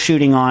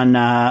troubleshooting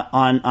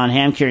on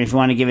ham curing. If you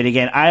want to give it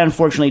again, I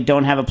unfortunately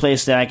don't have a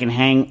place that I can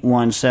hang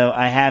one, so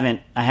I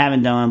haven't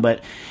done one.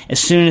 But as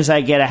soon as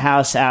I get a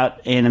house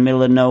out in the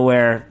middle of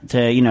nowhere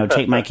to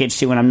take my kids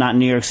to when I'm not in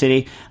New York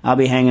City, I'll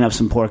be hanging up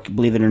some pork.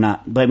 Believe it or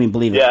not,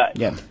 believe it.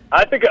 Yeah.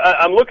 I think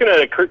I'm looking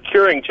at a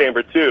curing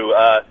chamber too.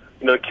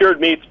 The Cured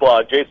Meats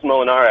blog, Jason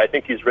Molinari, I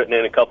think he's written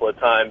in a couple of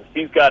times.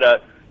 He's got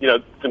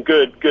some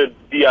good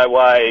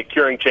DIY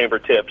curing chamber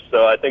tips.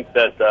 So I think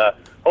that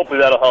hopefully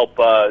that'll help.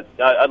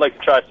 I'd like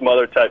to try some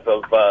other type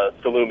of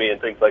salumi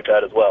and things like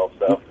that as well.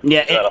 So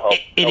yeah,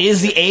 it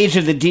is the age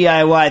of the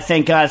DIY.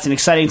 Thank God, it's an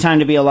exciting time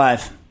to be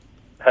alive.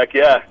 Heck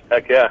yeah.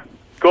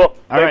 Cool.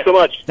 Thanks so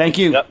much. Thank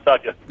you. Yep,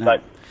 talk to you. Bye.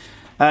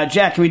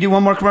 Jack, can we do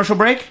one more commercial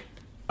break?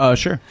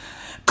 Sure.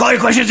 Call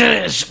your questions to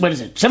this. What is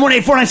it?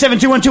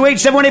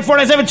 718-497-2128,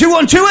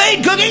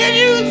 718-497-2128. Cooking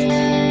Issues.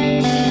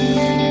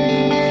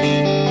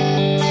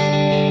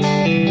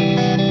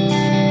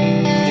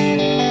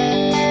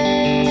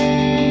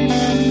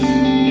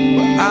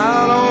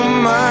 I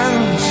don't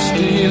mind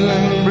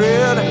stealing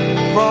bread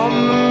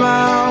from the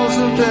mouths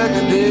of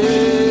decadence,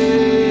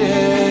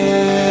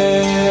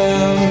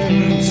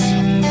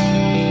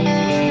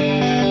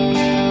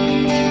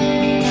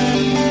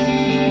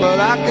 but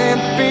I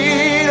can't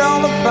feed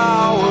on the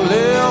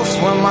powerless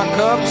when my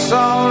cup's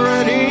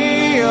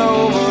already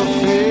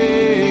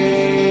overfilled.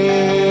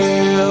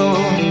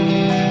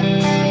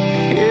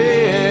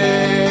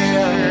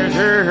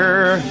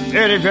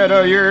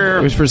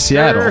 It was for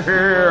Seattle.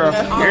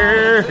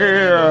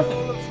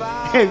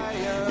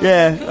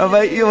 Yeah,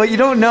 but what you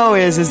don't know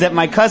is that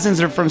my cousins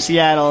are from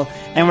Seattle,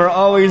 and we're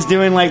always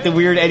doing like the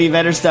weird Eddie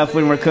Vedder stuff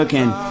when we're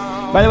cooking.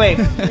 By the way,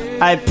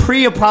 I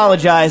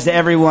pre-apologize to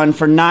everyone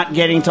for not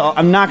getting to.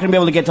 I'm not going to be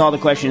able to get to all the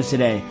questions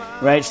today,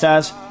 right,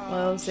 Stas?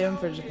 Well, save them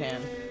for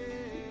Japan.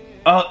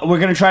 Oh, we're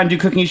going to try and do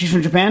cooking issues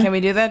from Japan? Can we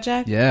do that,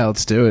 Jack? Yeah,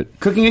 let's do it.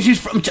 Cooking issues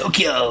from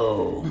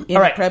Tokyo. In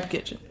all right. the prep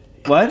kitchen.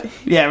 What?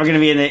 Yeah, we're going to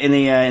be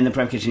in the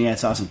prep kitchen. Yeah,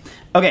 it's awesome.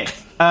 Okay.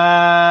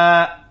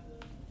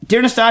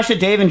 Dear Nastassia,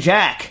 Dave, and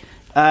Jack.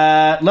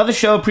 Love the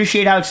show.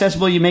 Appreciate how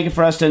accessible you make it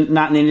for us to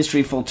not in the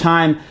industry full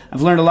time.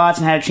 I've learned a lot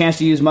and had a chance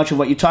to use much of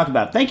what you talk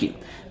about. Thank you.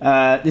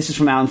 This is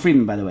from Alan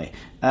Friedman, by the way.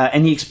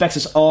 And he expects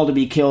us all to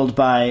be killed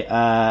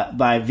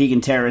by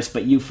vegan terrorists,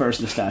 but you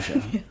first,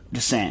 Nastassia.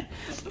 Just saying.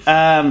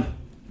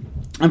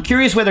 I'm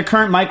curious whether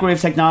current microwave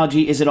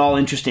technology is at all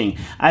interesting.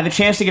 I have a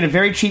chance to get a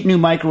very cheap new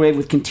microwave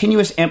with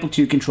continuous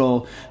amplitude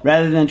control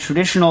rather than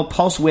traditional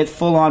pulse width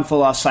full-on,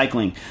 full-off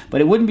cycling. But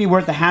it wouldn't be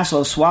worth the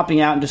hassle of swapping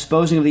out and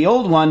disposing of the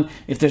old one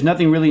if there's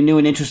nothing really new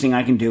and interesting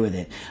I can do with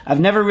it. I've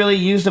never really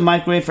used a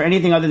microwave for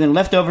anything other than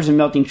leftovers and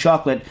melting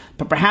chocolate,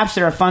 but perhaps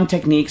there are fun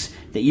techniques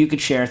that you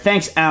could share.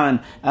 Thanks, Alan.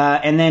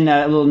 And then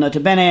a little nota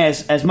bene,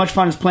 as much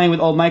fun as playing with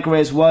old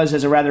microwaves was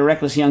as a rather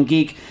reckless young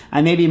geek,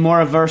 I may be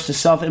more averse to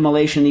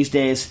self-immolation these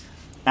days.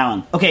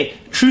 Alan. Okay,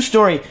 true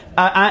story.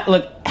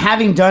 Look,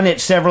 having done it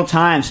several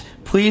times,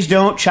 please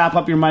don't chop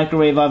up your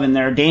microwave oven.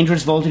 There are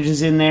dangerous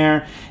voltages in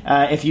there.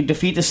 If you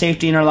defeat the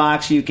safety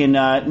interlocks, you can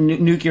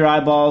nuke your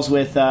eyeballs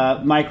with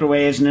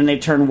microwaves, and then they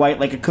turn white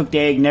like a cooked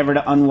egg, never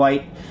to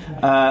unwhite.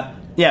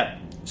 Yeah,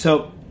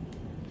 so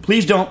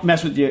please don't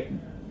mess with your...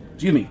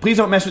 Excuse me. Please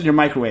don't mess with your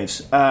microwaves.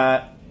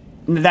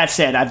 That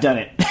said, I've done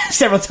it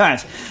several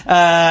times.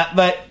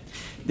 But...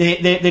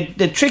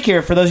 The trick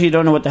here, for those of you who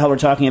don't know what the hell we're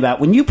talking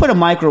about, when you put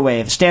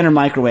a standard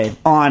microwave,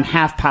 on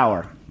half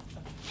power,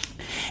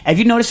 have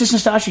you noticed this,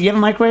 Nastassia? You have a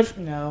microwave?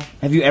 No.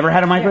 Have you ever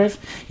had a microwave?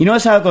 Yeah. You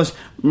notice how it goes,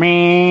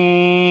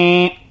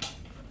 meh,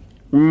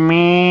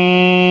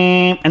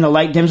 meh, and the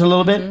light dims a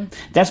little bit?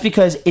 Mm-hmm. That's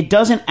because it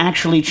doesn't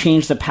actually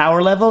change the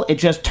power level. It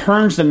just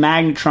turns the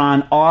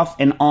magnetron off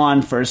and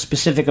on for a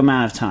specific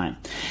amount of time.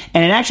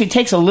 And it actually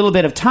takes a little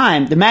bit of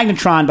time. The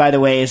magnetron, by the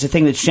way, is the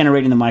thing that's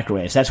generating the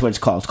microwaves. That's what it's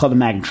called. It's called the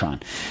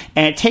magnetron.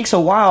 And it takes a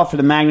while for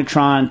the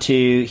magnetron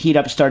to heat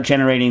up and start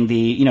generating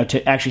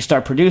to actually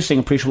start producing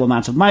appreciable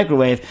amounts of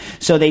microwave.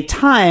 So they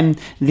time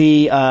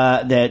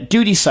the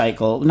duty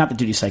cycle, not the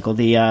duty cycle,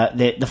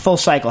 the full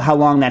cycle, how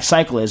long that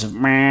cycle is of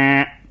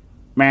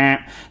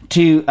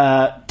to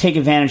take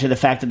advantage of the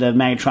fact that the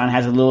magnetron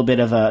has a little bit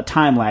of a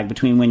time lag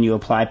between when you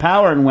apply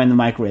power and when the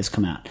microwaves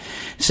come out.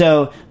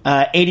 So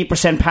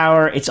 80%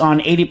 power, it's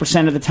on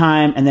 80% of the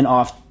time, and then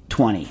off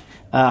 20%.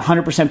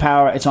 100%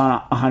 power, it's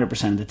on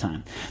 100% of the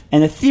time.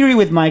 And the theory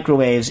with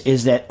microwaves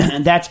is that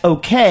that's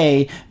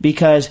okay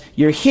because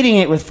you're hitting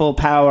it with full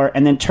power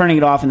and then turning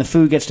it off, and the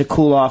food gets to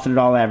cool off, and it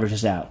all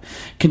averages out.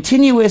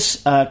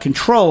 Continuous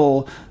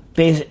control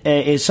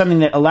is something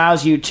that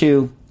allows you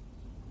to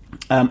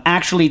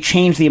actually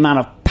change the amount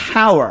of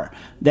power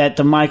that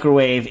the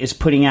microwave is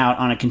putting out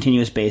on a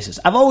continuous basis.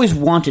 I've always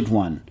wanted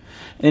one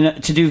to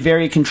do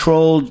very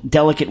controlled,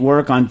 delicate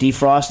work on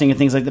defrosting and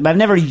things like that, but I've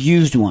never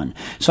used one.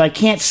 So I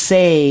can't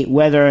say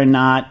whether or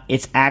not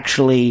it's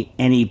actually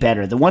any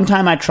better. The one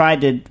time I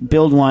tried to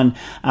build one,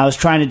 I was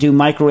trying to do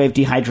microwave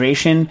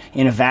dehydration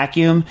in a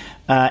vacuum.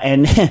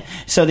 And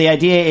so the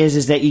idea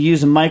is that you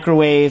use a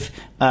microwave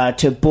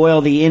to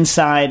boil the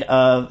inside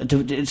of...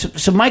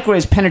 So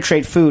microwaves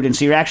penetrate food, and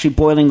so you're actually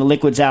boiling the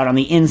liquids out on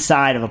the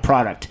inside of a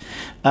product.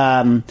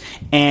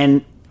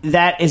 And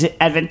that is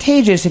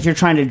advantageous if you're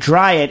trying to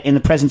dry it in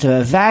the presence of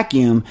a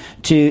vacuum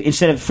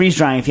instead of freeze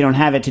drying, if you don't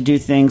have it, to do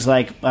things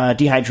like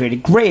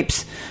dehydrated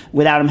grapes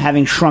without them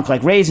having shrunk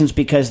like raisins,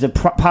 because the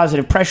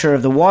positive pressure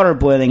of the water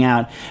boiling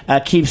out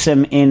keeps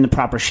them in the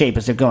proper shape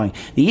as they're going.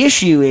 The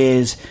issue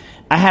is...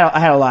 I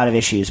had a lot of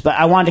issues, but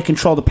I wanted to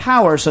control the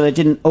power so that it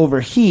didn't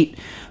overheat.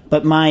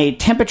 But my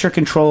temperature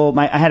control,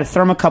 I had a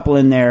thermocouple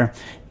in there,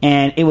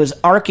 and it was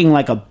arcing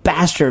like a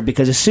bastard,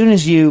 because as soon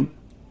as you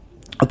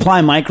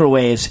apply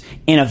microwaves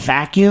in a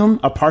vacuum,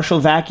 a partial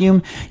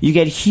vacuum, you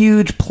get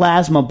huge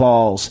plasma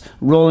balls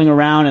rolling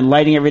around and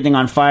lighting everything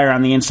on fire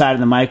on the inside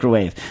of the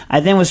microwave. I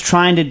then was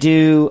trying to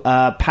do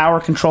power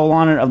control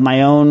on it of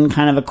my own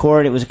kind of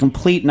accord. It was a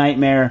complete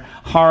nightmare,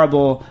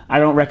 horrible. I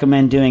don't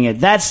recommend doing it.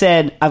 That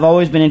said, I've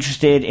always been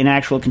interested in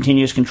actual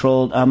continuous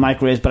controlled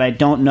microwaves, but I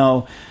don't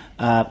know.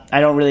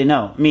 I don't really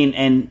know. I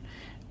mean,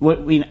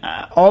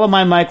 all of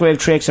my microwave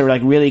tricks are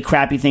like really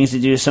crappy things to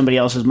do to somebody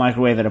else's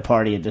microwave at a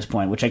party at this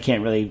point, which I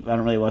don't really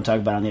want to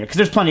talk about on the air, because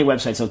there's plenty of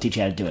websites that'll teach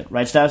you how to do it.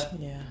 Right, Stas?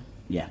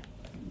 Yeah.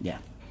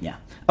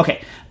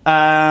 Okay.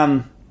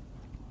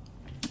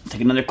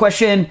 Take another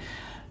question.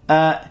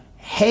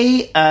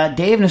 Hey,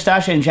 Dave,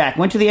 Nastassia, and Jack.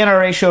 Went to the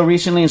NRA show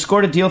recently and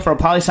scored a deal for a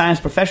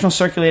Polyscience professional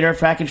circulator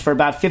package for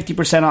about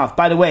 50% off.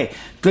 By the way,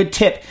 good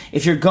tip.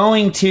 If you're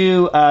going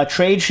to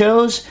trade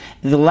shows,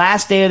 the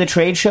last day of the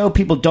trade show,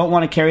 people don't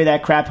want to carry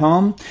that crap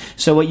home.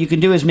 So what you can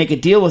do is make a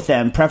deal with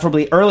them,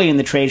 preferably early in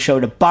the trade show,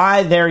 to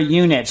buy their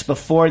units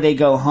before they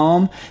go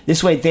home.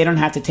 This way they don't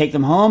have to take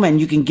them home,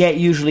 and you can get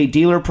usually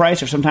dealer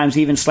price or sometimes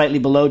even slightly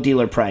below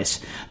dealer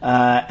price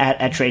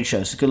at trade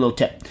shows. It's a good little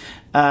tip.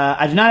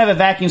 I do not have a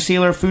vacuum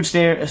sealer, food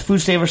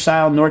saver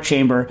style, nor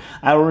chamber.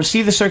 I will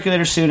receive the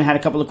circulator soon and had a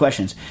couple of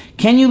questions.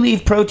 Can you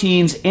leave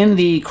proteins in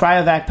the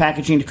cryovac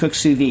packaging to cook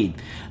sous vide?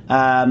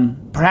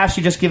 Perhaps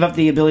you just give up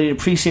the ability to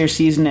pre-sear,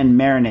 season, and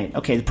marinate.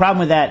 Okay, the problem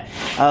with that,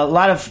 a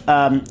lot of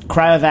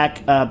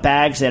cryovac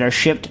bags that are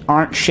shipped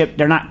aren't shipped.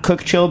 They're not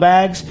cook chill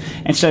bags,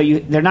 and so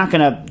they're not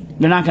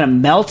gonna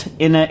melt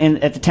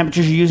at the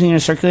temperatures you're using in a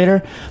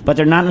circulator, but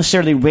they're not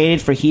necessarily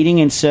rated for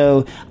heating, and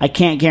so I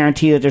can't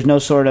guarantee that there's no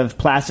sort of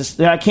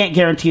plastic. I can't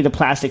guarantee the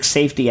plastic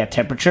safety at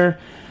temperature.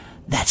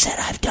 That said,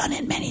 I've done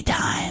it many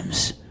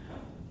times.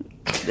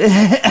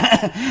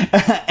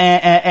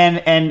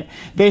 and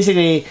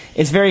basically,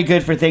 it's very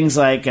good for things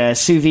like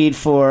sous vide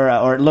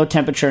or low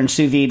temperature and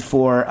sous vide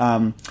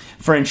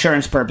for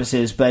insurance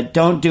purposes. But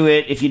don't do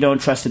it if you don't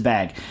trust the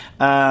bag.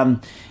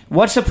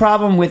 What's the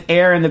problem with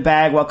air in the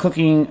bag while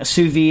cooking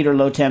sous vide or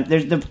low temp?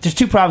 There's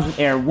two problems with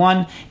air.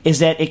 One is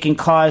that it can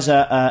cause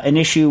an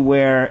issue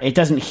where it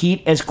doesn't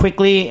heat as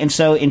quickly, and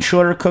so in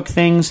shorter cooked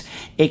things,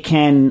 it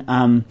can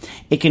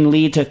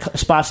lead to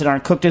spots that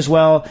aren't cooked as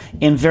well.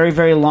 In very,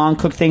 very long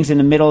cooked things, in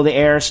the middle of the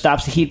air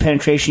stops the heat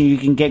penetration. You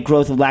can get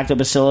growth of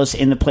lactobacillus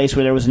in the place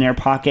where there was an air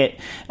pocket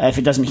if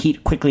it doesn't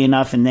heat quickly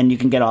enough, and then you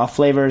can get off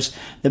flavors.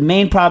 The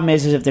main problem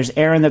is if there's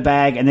air in the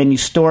bag and then you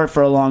store it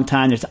for a long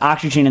time, there's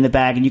oxygen in the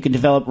bag, and you can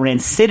develop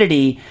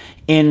rancidity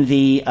in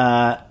the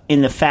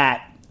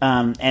fat,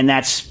 and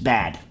that's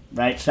bad,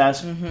 right,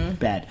 Stas? Mm-hmm.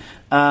 Bad.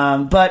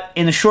 But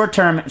in the short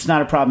term, it's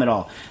not a problem at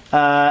all.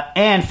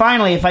 And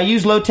finally, if I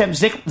use low-temp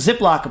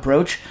Ziploc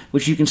approach,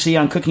 which you can see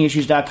on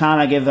cookingissues.com,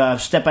 I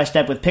give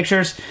step-by-step with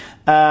pictures.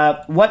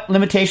 What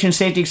limitations,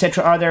 safety,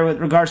 etc. are there with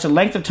regards to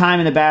length of time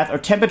in the bath or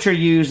temperature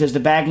used, as the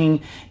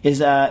bagging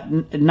is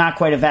not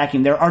quite a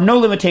vacuum? There are no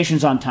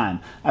limitations on time.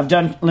 I've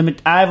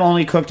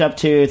only cooked up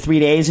to 3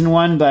 days in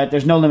one, but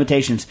there's no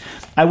limitations.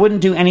 I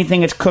wouldn't do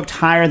anything that's cooked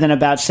higher than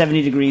about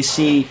 70 degrees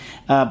C,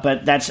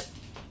 but that's,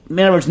 in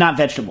other words, not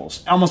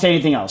vegetables. Almost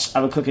anything else, I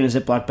would cook in a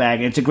Ziploc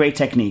bag. It's a great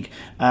technique.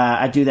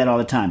 I do that all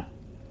the time.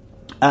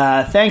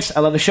 Thanks.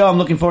 I love the show. I'm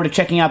looking forward to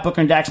checking out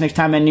Booker and Dax next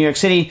time in New York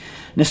City.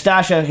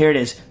 Nastassia, here it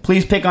is.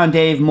 Please pick on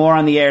Dave more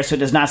on the air so it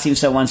does not seem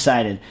so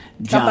one-sided.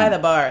 John. Come by the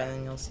bar and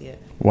then you'll see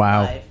it.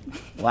 Wow.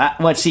 Live.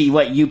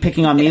 What, you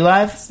picking on me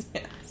live?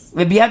 Yes.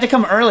 You have to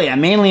come early. I'm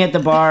mainly at the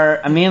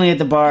bar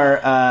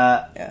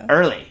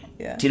early.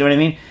 Yeah. Do you know what I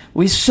mean?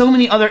 We have so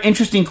many other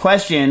interesting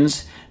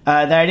questions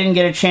that I didn't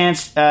get a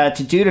chance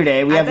to do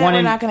today.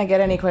 We're not going to get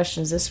any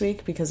questions this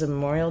week because of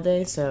Memorial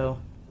Day, so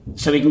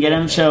we can get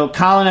them. So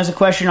Colin has a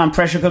question on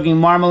pressure cooking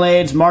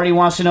marmalades. Marty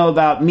wants to know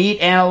about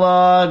meat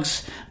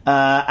analogs.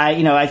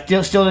 I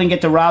still didn't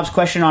get to Rob's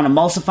question on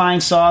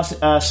emulsifying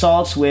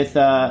salts with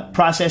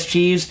processed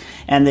cheese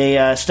and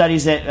the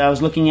studies that I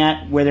was looking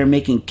at where they're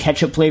making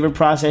ketchup flavored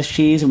processed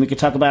cheese, and we could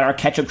talk about our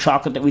ketchup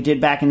chocolate that we did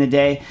back in the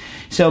day.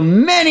 So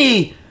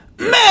many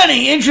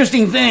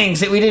interesting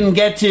things that we didn't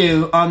get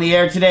to on the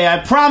air today.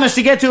 I promise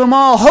to get to them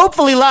all,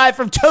 hopefully live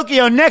from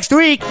Tokyo next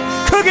week.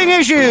 Cooking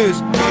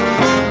Issues.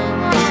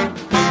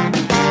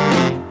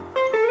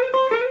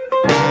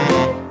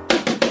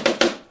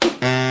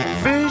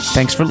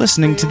 Thanks for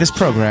listening to this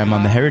program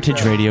on the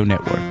Heritage Radio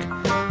Network.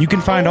 You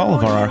can find all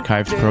of our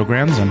archived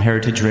programs on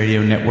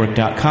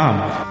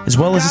heritageradionetwork.com, as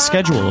well as a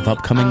schedule of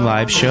upcoming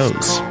live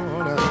shows.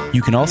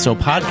 You can also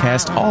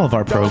podcast all of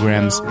our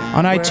programs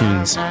on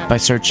iTunes by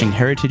searching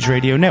Heritage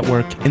Radio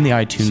Network in the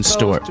iTunes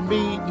Store.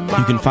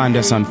 You can find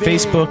us on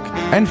Facebook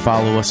and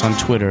follow us on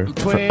Twitter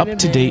for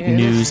up-to-date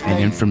news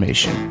and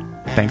information.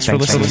 Thanks for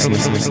listening.